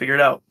 figure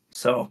it out.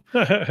 So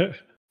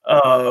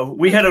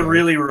we had a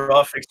really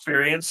rough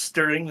experience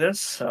during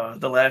this.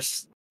 The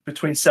last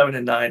between 7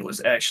 and 9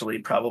 was actually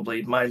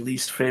probably my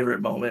least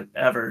favorite moment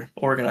ever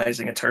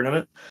organizing a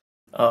tournament.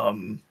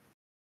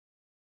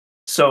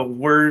 So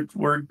we're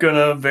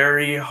gonna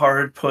very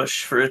hard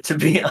push for it to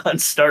be on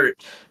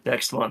Start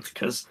next month,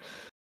 because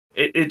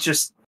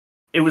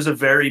it was a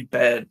very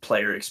bad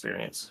player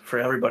experience for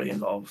everybody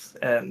involved.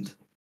 And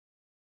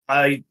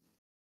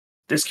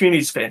this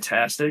community is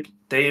fantastic.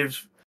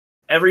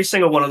 Every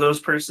single one of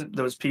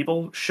those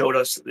people showed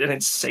us an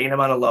insane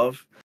amount of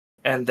love,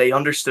 and they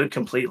understood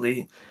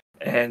completely,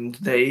 and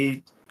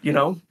they,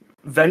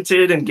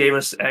 vented and gave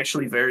us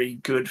actually very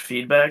good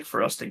feedback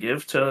for us to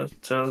give to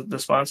the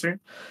sponsor.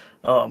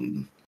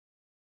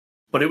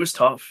 But it was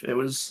tough.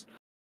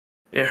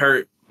 It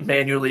hurt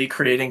manually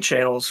creating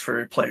channels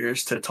for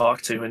players to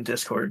talk to in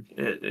Discord.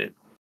 It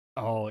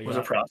was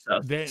a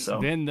process.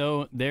 Then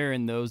though, there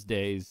in those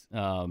days,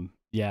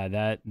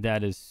 that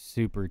is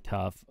super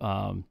tough.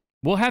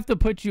 We'll have to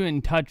put you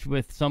in touch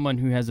with someone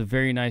who has a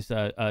very nice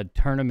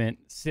tournament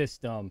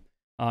system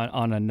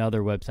on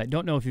another website.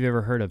 Don't know if you've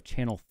ever heard of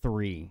Channel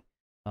 3,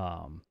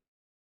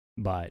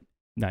 but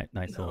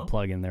nice little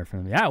plug in there for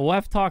them. Yeah, we'll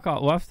have to talk a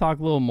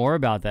little more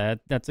about that.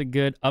 That's a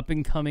good up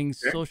and coming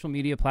social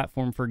media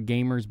platform for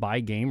gamers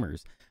by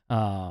gamers.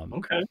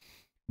 Okay.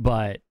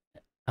 But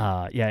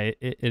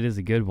it is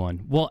a good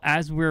one. Well,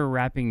 as we're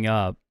wrapping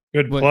up,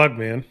 good plug,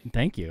 man.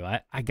 Thank you.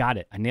 I got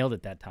it. I nailed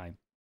it that time.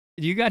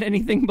 You got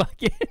anything,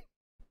 Bucket?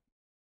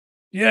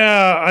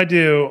 Yeah, I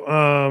do.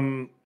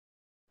 I'm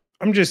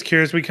just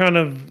curious. We kind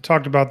of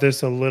talked about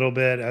this a little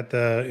bit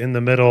in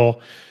the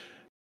middle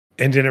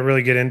and didn't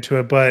really get into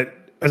it, but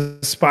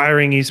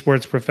aspiring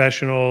esports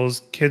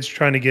professionals, kids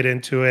trying to get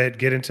into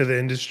the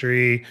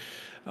industry.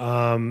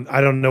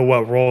 I don't know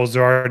what roles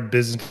there are in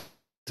business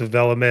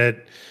development,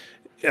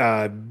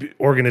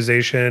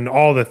 organization,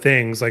 all the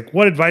things. Like,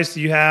 what advice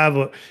do you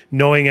have,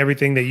 knowing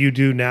everything that you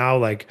do now?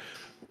 Like,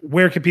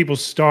 where can people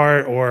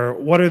start, or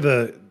what are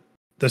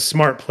the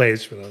smart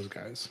plays for those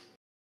guys?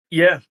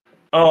 Yeah.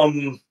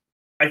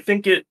 I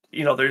think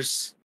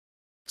there's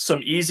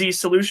some easy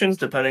solutions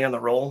depending on the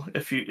role.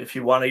 If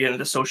you want to get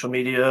into social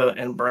media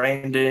and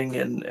branding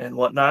and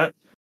whatnot,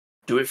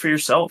 do it for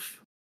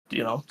yourself.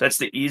 That's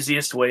the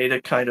easiest way to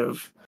kind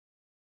of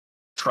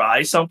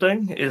try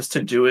something is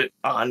to do it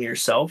on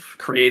yourself.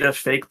 Create a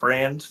fake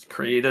brand,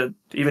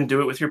 even do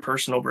it with your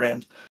personal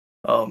brand,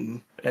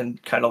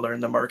 and kind of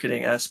learn the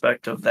marketing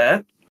aspect of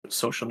that,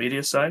 social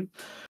media side.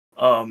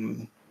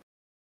 The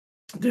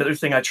other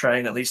thing I try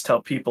and at least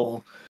tell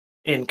people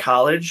in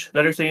college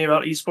that are thinking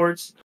about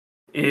esports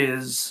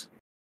is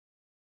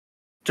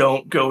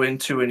don't go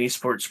into an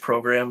esports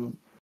program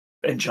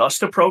and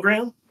just a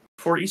program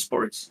for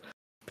esports.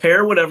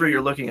 Pair whatever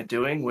you're looking at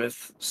doing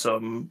with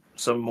some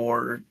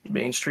more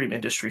mainstream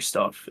industry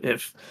stuff.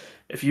 If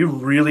you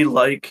really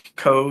like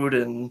code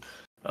and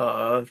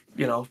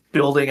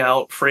building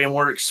out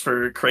frameworks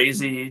for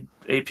crazy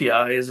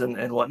APIs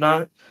and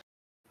whatnot,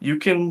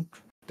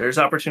 there's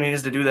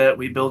opportunities to do that.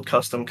 We build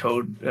custom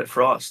code at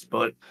Frost,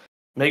 but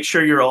make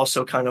sure you're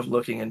also kind of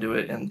looking into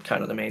it and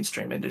kind of the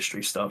mainstream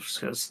industry stuff,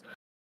 because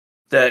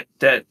that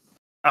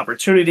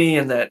opportunity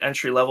and that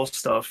entry level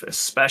stuff,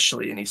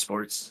 especially in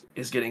esports,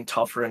 is getting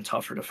tougher and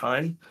tougher to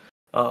find.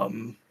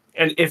 And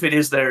if it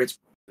is there,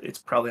 it's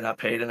probably not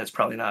paid, and it's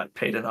probably not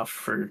paid enough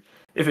for.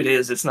 If it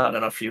is, it's not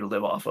enough for you to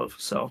live off of.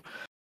 So,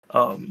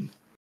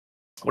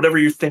 whatever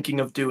you're thinking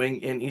of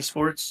doing in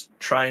esports,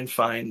 try and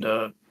find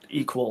a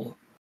equal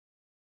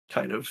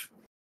kind of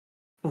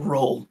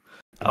role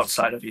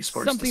outside of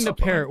esports. Something to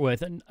pair it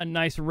with, a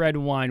nice red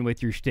wine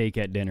with your steak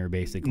at dinner,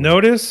 basically.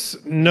 Notice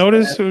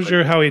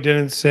Hoosier, how he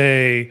didn't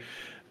say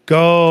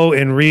go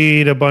and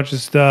read a bunch of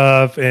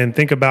stuff and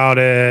think about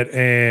it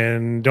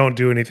and don't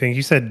do anything.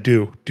 He said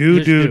do.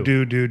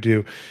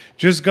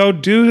 Just go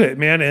do it,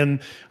 man.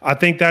 And I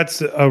think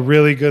that's a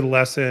really good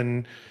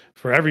lesson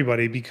for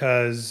everybody,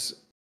 because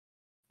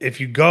if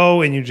you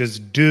go and you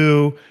just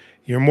do,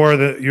 you're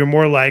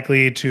more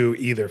likely to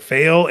either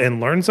fail and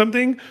learn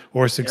something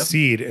or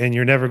succeed. Yep. And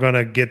you're never going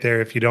to get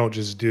there if you don't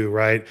just do,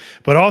 right?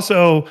 But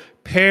also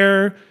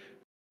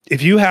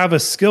if you have a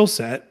skill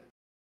set,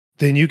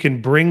 then you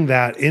can bring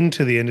that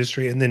into the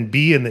industry and then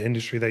be in the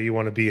industry that you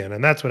want to be in.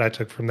 And that's what I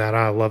took from that.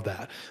 I love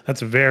that.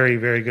 That's a very,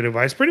 very good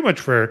advice, pretty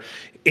much for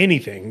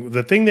anything.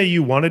 The thing that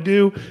you want to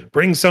do,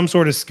 bring some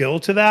sort of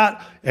skill to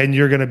that, and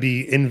you're going to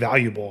be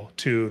invaluable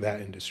to that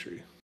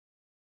industry.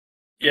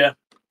 Yeah.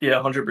 Yeah,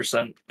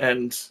 100%.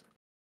 And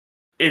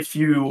if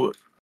you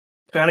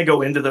kind of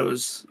go into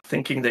those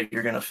thinking that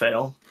you're going to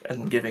fail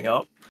and giving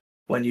up,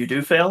 when you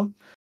do fail,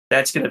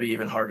 that's going to be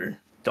even harder.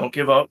 Don't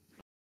give up.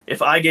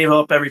 If I gave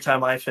up every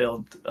time I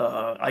failed,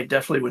 I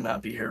definitely would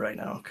not be here right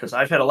now, because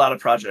I've had a lot of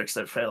projects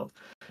that failed.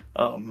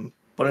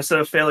 But instead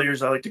of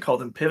failures, I like to call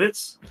them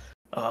pivots.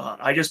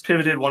 I just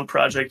pivoted one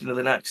project into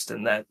the next,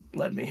 and that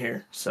led me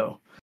here. So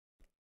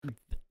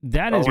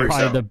that is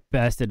probably the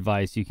best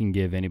advice you can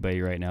give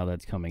anybody right now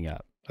that's coming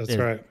up. That's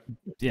right.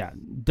 Yeah.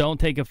 Don't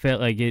take a fail.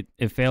 Like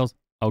it fails.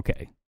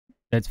 Okay.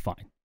 That's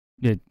fine.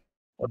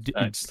 What's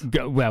next?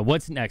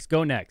 What's next?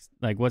 Go next.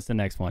 Like, what's the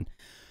next one?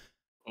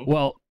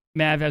 Well,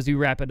 Mav, as we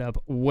wrap it up,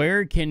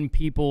 where can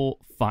people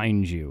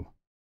find you?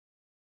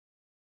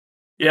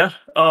 Yeah.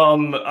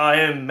 I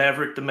am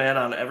Maverick the Man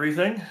on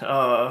everything.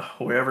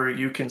 Wherever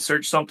you can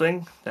search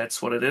something,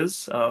 that's what it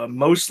is.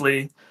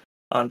 Mostly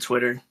on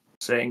Twitter,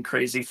 saying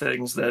crazy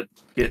things that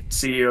get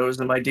CEOs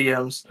in my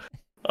DMs.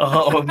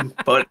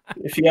 But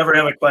if you ever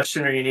have a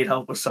question or you need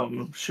help with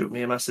something, shoot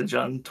me a message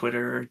on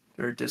Twitter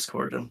or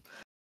Discord. I'm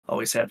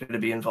always happy to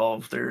be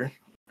involved or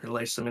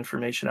lay some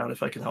information out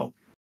if I can help.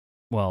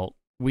 Well,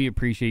 we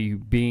appreciate you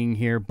being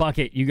here.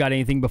 Bucket, you got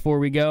anything before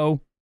we go?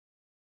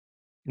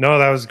 No,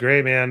 that was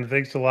great, man.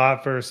 Thanks a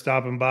lot for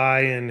stopping by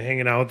and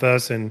hanging out with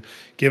us and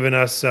giving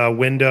us a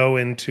window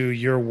into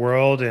your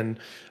world. And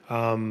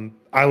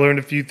I learned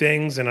a few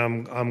things, and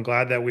I'm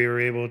glad that we were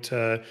able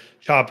to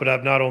chop it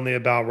up, not only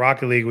about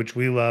Rocket League, which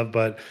we love,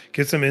 but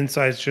get some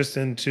insights just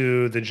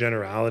into the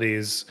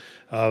generalities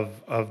of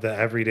the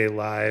everyday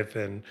life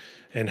and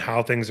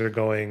how things are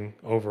going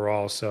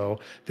overall. So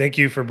thank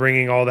you for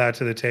bringing all that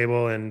to the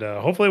table, and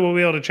hopefully we'll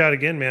be able to chat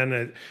again,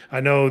 man. I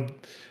know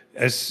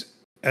as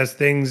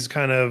things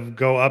kind of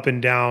go up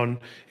and down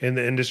in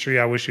the industry,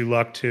 I wish you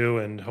luck too,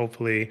 and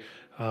hopefully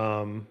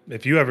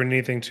if you ever need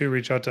anything too,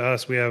 reach out to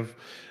us. We have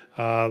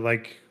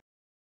like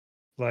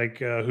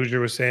Hoosier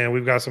was saying,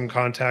 we've got some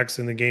contacts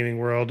in the gaming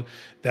world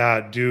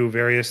that do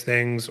various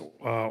things,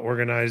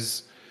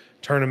 organize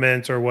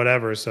tournaments or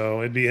whatever. So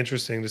it'd be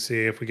interesting to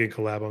see if we could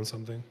collab on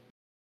something.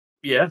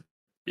 Yeah,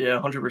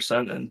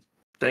 100%. And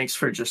thanks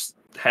for just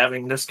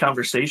having this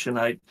conversation.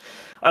 I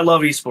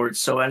love esports,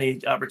 so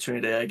any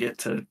opportunity I get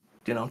to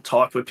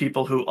talk with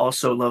people who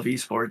also love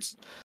esports,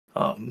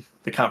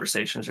 the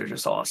conversations are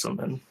just awesome,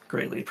 and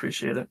greatly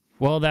appreciate it.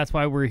 Well, that's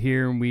why we're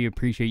here, and we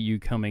appreciate you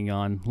coming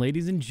on.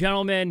 Ladies and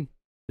gentlemen,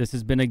 this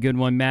has been a good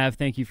one. Mav,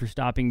 thank you for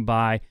stopping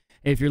by.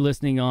 If you're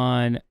listening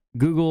on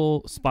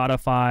Google,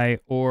 Spotify,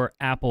 or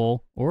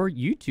Apple, or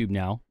YouTube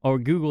now, or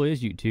Google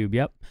is YouTube,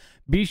 yep.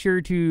 Be sure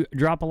to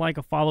drop a like,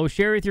 a follow,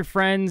 share with your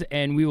friends,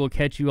 and we will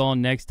catch you all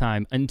next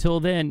time. Until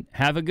then,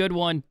 have a good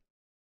one.